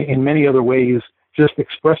in many other ways, just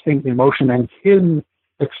expressing emotion and him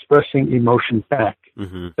expressing emotion back,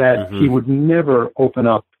 that he would never open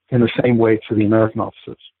up in the same way to the American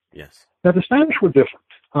officers. Yes. Now, the Spanish were different.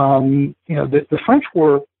 The French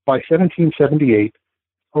were, by 1778,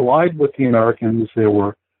 allied with the Americans. There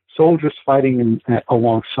were soldiers fighting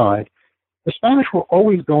alongside. The Spanish were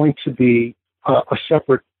always going to be a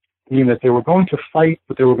separate unit. They were going to fight,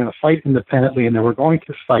 but they were going to fight independently, and they were going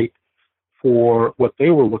to fight for what they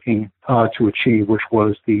were looking to achieve, which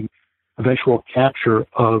was the eventual capture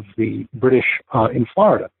of the British in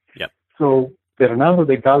Florida. Yep. So Bernardo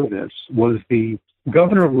de Galvez was the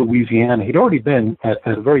governor of Louisiana. He'd already been, at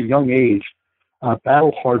a very young age,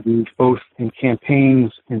 battle-hardened both in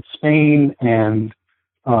campaigns in Spain and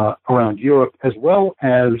around Europe, as well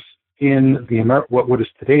as in what is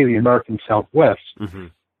today the American Southwest. Mm-hmm.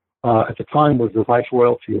 At the time was the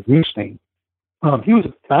Viceroyalty of New Spain. He was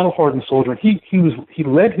a battle-hardened soldier. He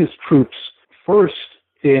led his troops first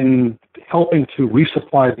in helping to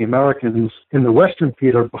resupply the Americans in the Western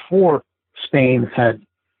theater before Spain had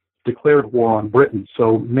declared war on Britain.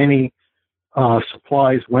 So many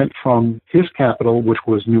supplies went from his capital, which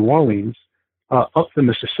was New Orleans, up the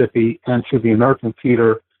Mississippi and to the American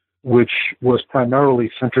theater, which was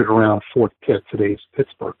primarily centered around Fort Pitt, today's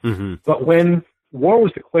Pittsburgh. Mm-hmm. But when war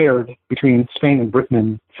was declared between Spain and Britain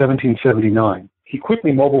in 1779, he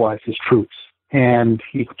quickly mobilized his troops, and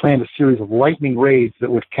he planned a series of lightning raids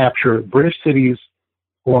that would capture British cities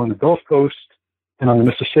along the Gulf Coast and on the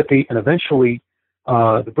Mississippi, and eventually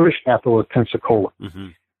the British capital of Pensacola. Mm-hmm.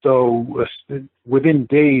 So within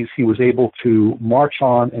days, he was able to march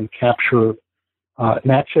on and capture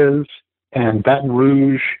Natchez and Baton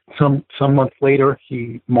Rouge. Some months later,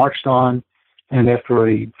 he marched on, and after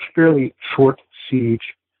a fairly short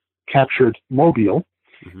siege, captured Mobile.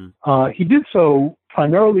 Mm-hmm. He did so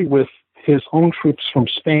primarily with his own troops from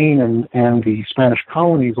Spain and the Spanish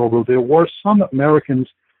colonies, although there were some Americans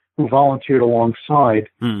who volunteered alongside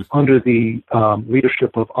under the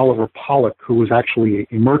leadership of Oliver Pollock, who was actually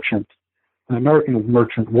a merchant, an American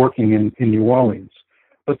merchant working in New Orleans.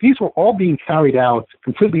 But these were all being carried out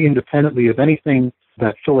completely independently of anything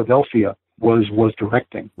that Philadelphia was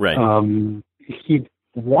directing. Right. He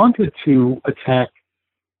wanted to attack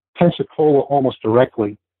Pensacola almost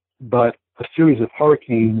directly, but a series of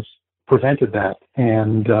hurricanes prevented that,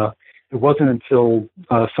 and it wasn't until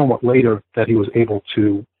somewhat later that he was able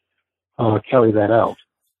to carry that out.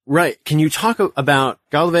 Right. Can you talk about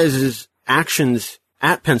Galvez's actions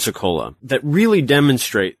at Pensacola that really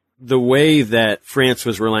demonstrate the way that France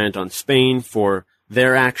was reliant on Spain for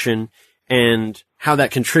their action and how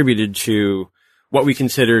that contributed to what we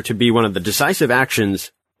consider to be one of the decisive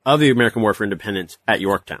actions of the American War for Independence at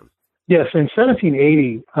Yorktown? Yes, in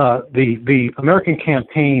 1780, the American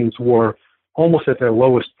campaigns were almost at their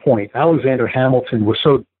lowest point. Alexander Hamilton was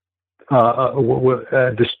so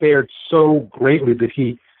despaired so greatly that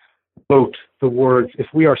he wrote the words, "If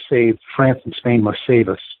we are saved, France and Spain must save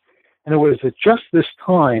us." And it was at just this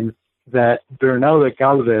time that Bernal de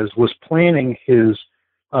Galvez was planning his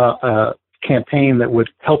campaign that would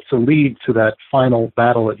help to lead to that final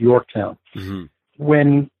battle at Yorktown. Mm-hmm.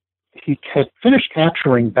 When he had finished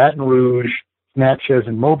capturing Baton Rouge, Natchez,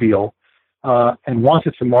 and Mobile, and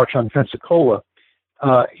wanted to march on Pensacola,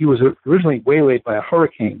 he was originally waylaid by a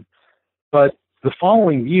hurricane. But the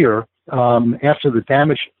following year, after the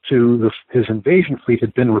damage to his invasion fleet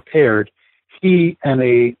had been repaired, he and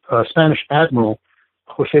a Spanish admiral,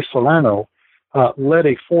 José Solano, led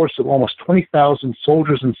a force of almost 20,000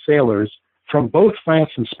 soldiers and sailors from both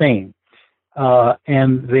France and Spain.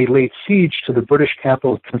 And they laid siege to the British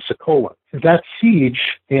capital of Pensacola. That siege,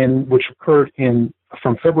 which occurred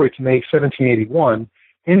from February to May 1781,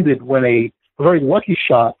 ended when a very lucky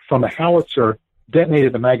shot from a howitzer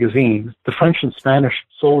detonated a magazine. The French and Spanish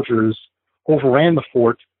soldiers overran the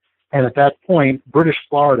fort, and at that point, British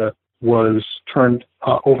Florida was turned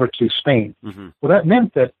over to Spain. Mm-hmm. Well, that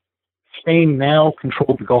meant that Spain now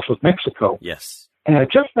controlled the Gulf of Mexico. Yes. And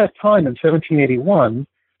at just that time, in 1781,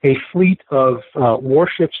 a fleet of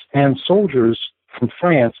warships and soldiers from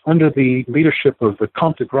France, under the leadership of the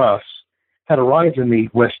Comte de Grasse, had arrived in the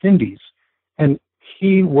West Indies. And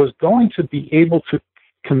he was going to be able to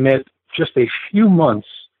commit just a few months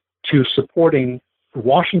to supporting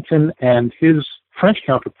Washington and his French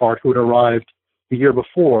counterpart who had arrived the year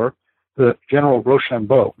before, the General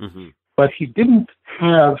Rochambeau. Mm-hmm. But he didn't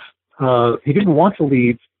want to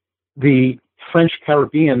leave the French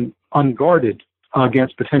Caribbean unguarded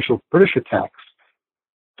against potential British attacks.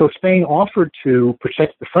 So Spain offered to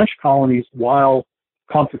protect the French colonies while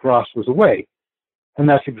Comte de Grasse was away. And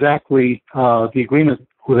that's exactly the agreement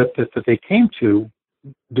that they came to.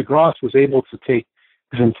 De Grasse was able to take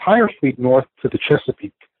his entire fleet north to the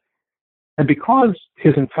Chesapeake. And because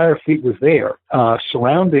his entire fleet was there,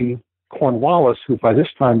 surrounding Cornwallis, who by this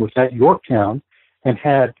time was at Yorktown, and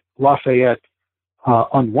had Lafayette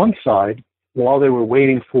on one side, while they were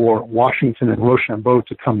waiting for Washington and Rochambeau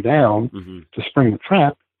to come down to spring the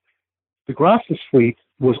trap, de Grasse's fleet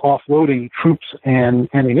was offloading troops and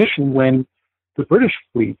ammunition when the British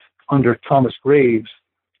fleet under Thomas Graves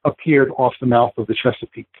appeared off the mouth of the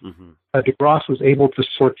Chesapeake. De Grasse was able to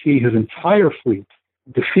sortie his entire fleet,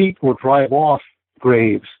 defeat or drive off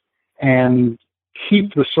Graves, and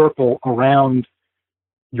keep the circle around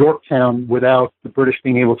Yorktown without the British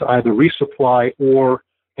being able to either resupply or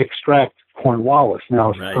extract Cornwallis.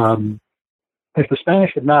 Now, if the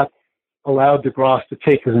Spanish had not allowed de Grasse to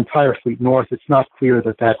take his entire fleet north, it's not clear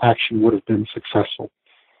that action would have been successful.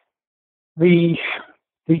 The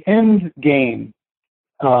end game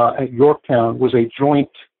at Yorktown was a joint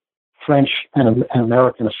French and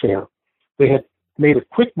American affair. They had made a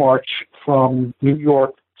quick march from New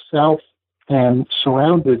York south and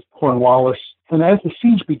surrounded Cornwallis. And as the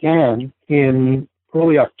siege began in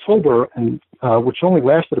early October, and which only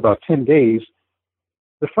lasted about 10 days,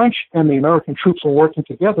 the French and the American troops were working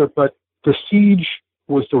together, but the siege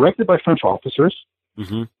was directed by French officers.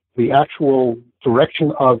 Mm-hmm. The actual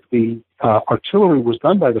direction of the artillery was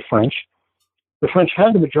done by the French. The French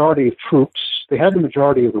had the majority of troops. They had the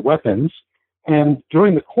majority of the weapons. And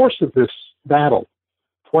during the course of this battle,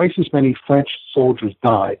 twice as many French soldiers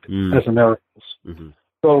died as Americans. Mm-hmm.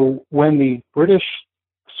 So when the British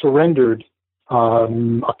surrendered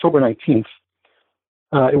October 19th,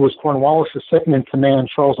 it was Cornwallis' second-in-command,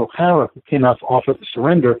 Charles O'Hara, who came out to offer the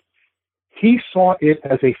surrender. He saw it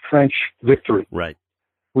as a French victory. Right.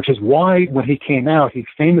 Which is why, when he came out, he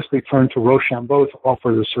famously turned to Rochambeau to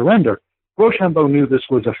offer the surrender. Rochambeau knew this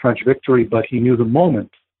was a French victory, but he knew the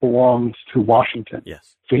moment belonged to Washington.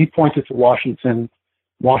 Yes. So he pointed to Washington.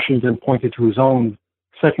 Washington pointed to his own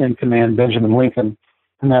second-in-command, Benjamin Lincoln,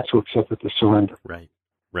 and that's who accepted the surrender. Right.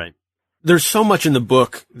 Right. There's so much in the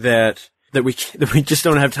book that we just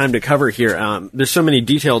don't have time to cover here. There's so many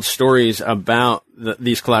detailed stories about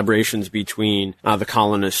these collaborations between the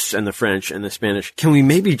colonists and the French and the Spanish. Can we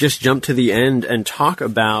maybe just jump to the end and talk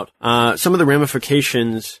about some of the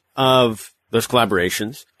ramifications of those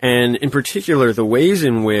collaborations, and in particular the ways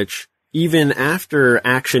in which, even after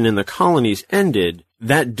action in the colonies ended,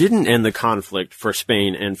 that didn't end the conflict for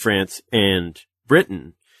Spain and France and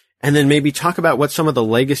Britain? And then maybe talk about what some of the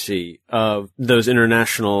legacy of those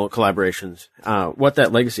international collaborations, what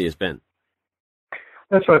that legacy has been.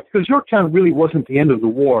 That's right, because Yorktown really wasn't the end of the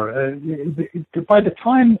war. By the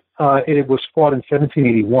time it was fought in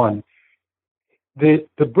 1781,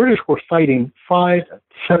 the British were fighting 5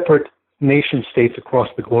 separate nation-states across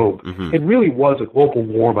the globe. Mm-hmm. It really was a global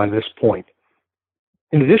war by this point.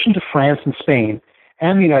 In addition to France and Spain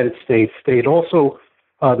and the United States, they had also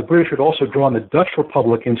the British had also drawn the Dutch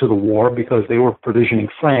Republic into the war because they were provisioning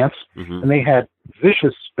France, and they had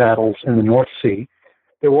vicious battles in the North Sea.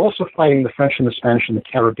 They were also fighting the French and the Spanish in the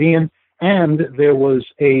Caribbean, and there was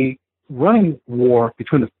a running war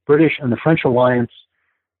between the British and the French alliance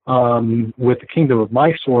with the Kingdom of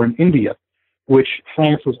Mysore in India, which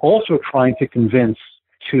France was also trying to convince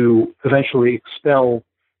to eventually expel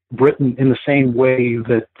Britain in the same way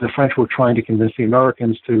that the French were trying to convince the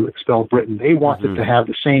Americans to expel Britain. They wanted to have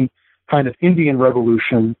the same kind of Indian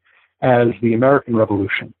revolution as the American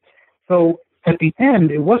Revolution. So at the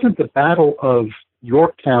end, it wasn't the Battle of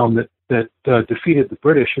Yorktown that defeated the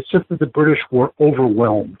British. It's just that the British were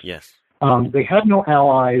overwhelmed. Yes. They had no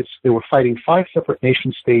allies. They were fighting 5 separate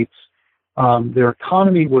nation states. Their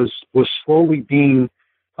economy was slowly being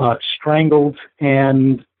strangled,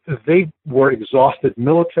 and they were exhausted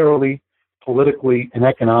militarily, politically, and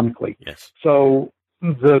economically. Yes. So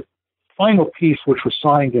the final peace, which was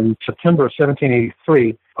signed in September of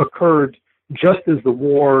 1783, occurred just as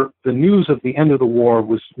the news of the end of the war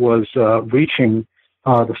was reaching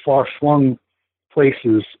the far-flung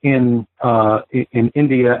places in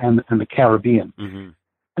India and the Caribbean. Mm-hmm.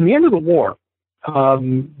 And the end of the war,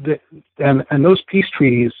 and those peace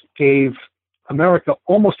treaties gave America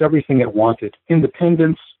almost everything it wanted: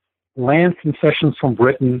 independence, land concessions from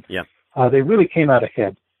Britain. Yeah. They really came out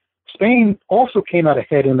ahead. Spain also came out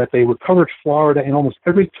ahead in that they recovered Florida and almost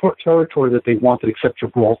every territory that they wanted except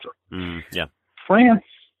Gibraltar. Yeah. France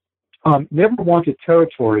never wanted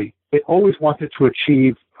territory. They always wanted to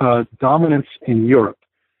achieve dominance in Europe.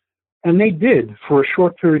 And they did for a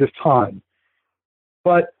short period of time.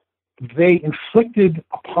 But they inflicted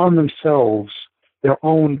upon themselves their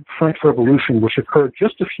own French Revolution, which occurred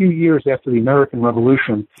just a few years after the American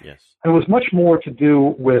Revolution. Yes. And it was much more to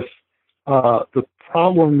do with the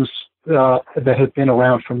problems that had been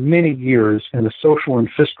around for many years in the social and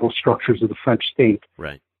fiscal structures of the French state,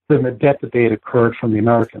 right, than the debt that they had incurred from the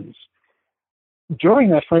Americans. During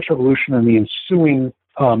that French Revolution and the ensuing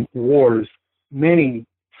wars, many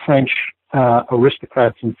French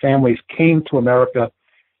aristocrats and families came to America,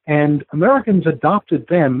 and Americans adopted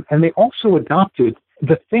them, and they also adopted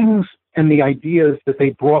the things and the ideas that they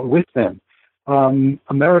brought with them.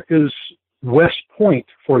 America's West Point,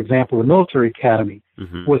 for example, the military academy,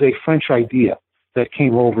 was a French idea that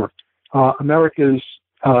came over. America's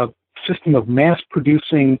system of mass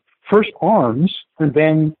producing first arms, and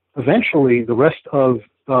then eventually the rest of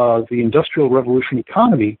the Industrial Revolution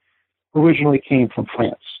economy originally came from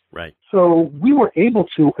France. Right. So we were able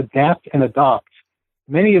to adapt and adopt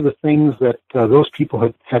many of the things that those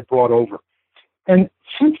people had brought over. And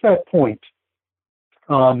since that point,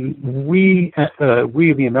 we,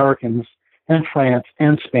 the Americans, and France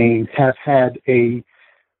and Spain have had a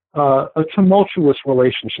tumultuous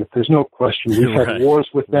relationship. There's no question. We've had wars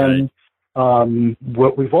with them.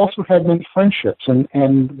 But we've also had many friendships.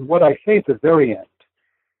 And what I say at the very end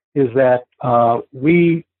is that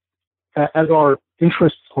we, as our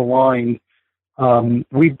interests align,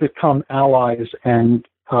 we've become allies and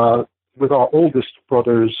with our oldest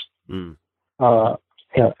brothers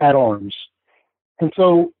at arms. And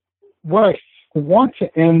so what I want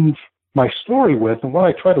to end my story with, and what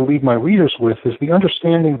I try to leave my readers with, is the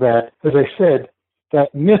understanding that, as I said,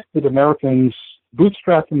 that myth that Americans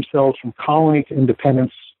bootstrapped themselves from colony to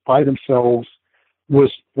independence by themselves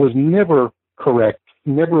was never correct,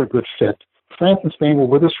 never a good fit. France and Spain were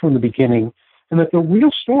with us from the beginning, and that the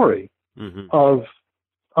real story of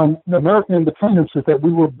American independence is that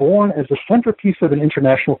we were born as a centerpiece of an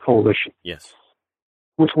international coalition. Yes.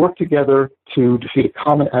 Which worked together to defeat a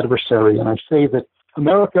common adversary. And I say that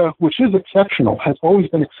America, which is exceptional, has always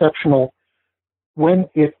been exceptional when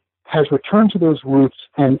it has returned to those roots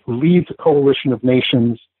and leads a coalition of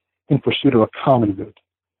nations in pursuit of a common good.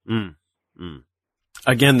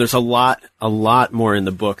 Again, there's a lot more in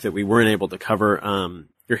the book that we weren't able to cover.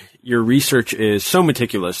 Your research is so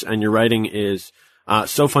meticulous, and your writing is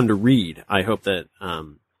so fun to read. I hope that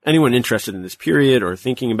anyone interested in this period or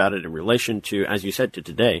thinking about it in relation to, as you said, to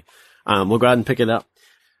today, will go out and pick it up.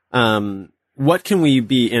 What can we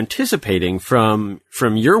be anticipating from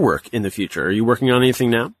your work in the future? Are you working on anything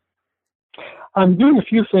now? I'm doing a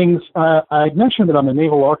few things. I mentioned that I'm a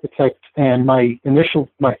naval architect, and my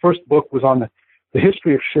first book was on the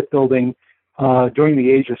history of shipbuilding during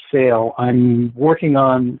the Age of Sail. I'm working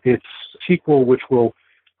on its sequel, which will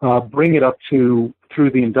bring it up through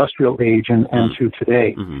the industrial age and to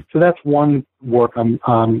today. So that's one work I'm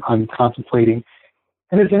contemplating.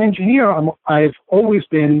 And as an engineer, I've always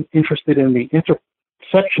been interested in the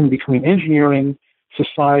intersection between engineering,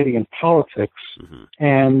 society, and politics.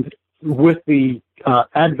 And with the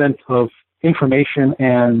advent of information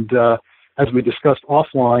and, as we discussed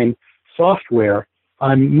offline, software,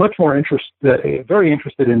 I'm much more very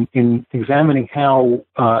interested in examining how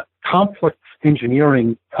complex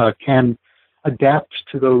engineering can adapt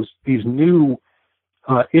to these new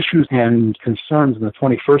issues and concerns in the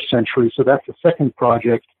 21st century. So that's the second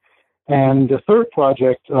project. And the third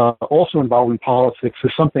project, also involving politics,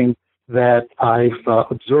 is something that I've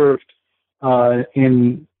observed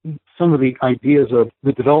in some of the ideas of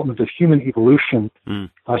the development of human evolution,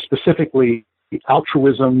 specifically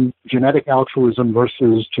altruism, genetic altruism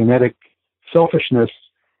versus genetic selfishness,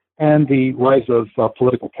 and the rise of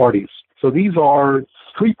political parties. So these are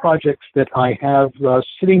three projects that I have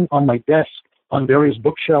sitting on my desk on various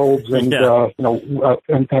bookshelves and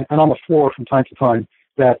and on the floor from time to time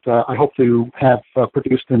that I hope to have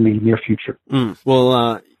produced in the near future.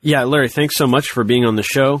 Well, Larry, thanks so much for being on the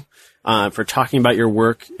show, for talking about your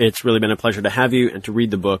work. It's really been a pleasure to have you and to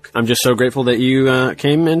read the book. I'm just so grateful that you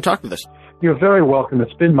came and talked with us. You're very welcome.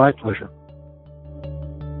 It's been my pleasure.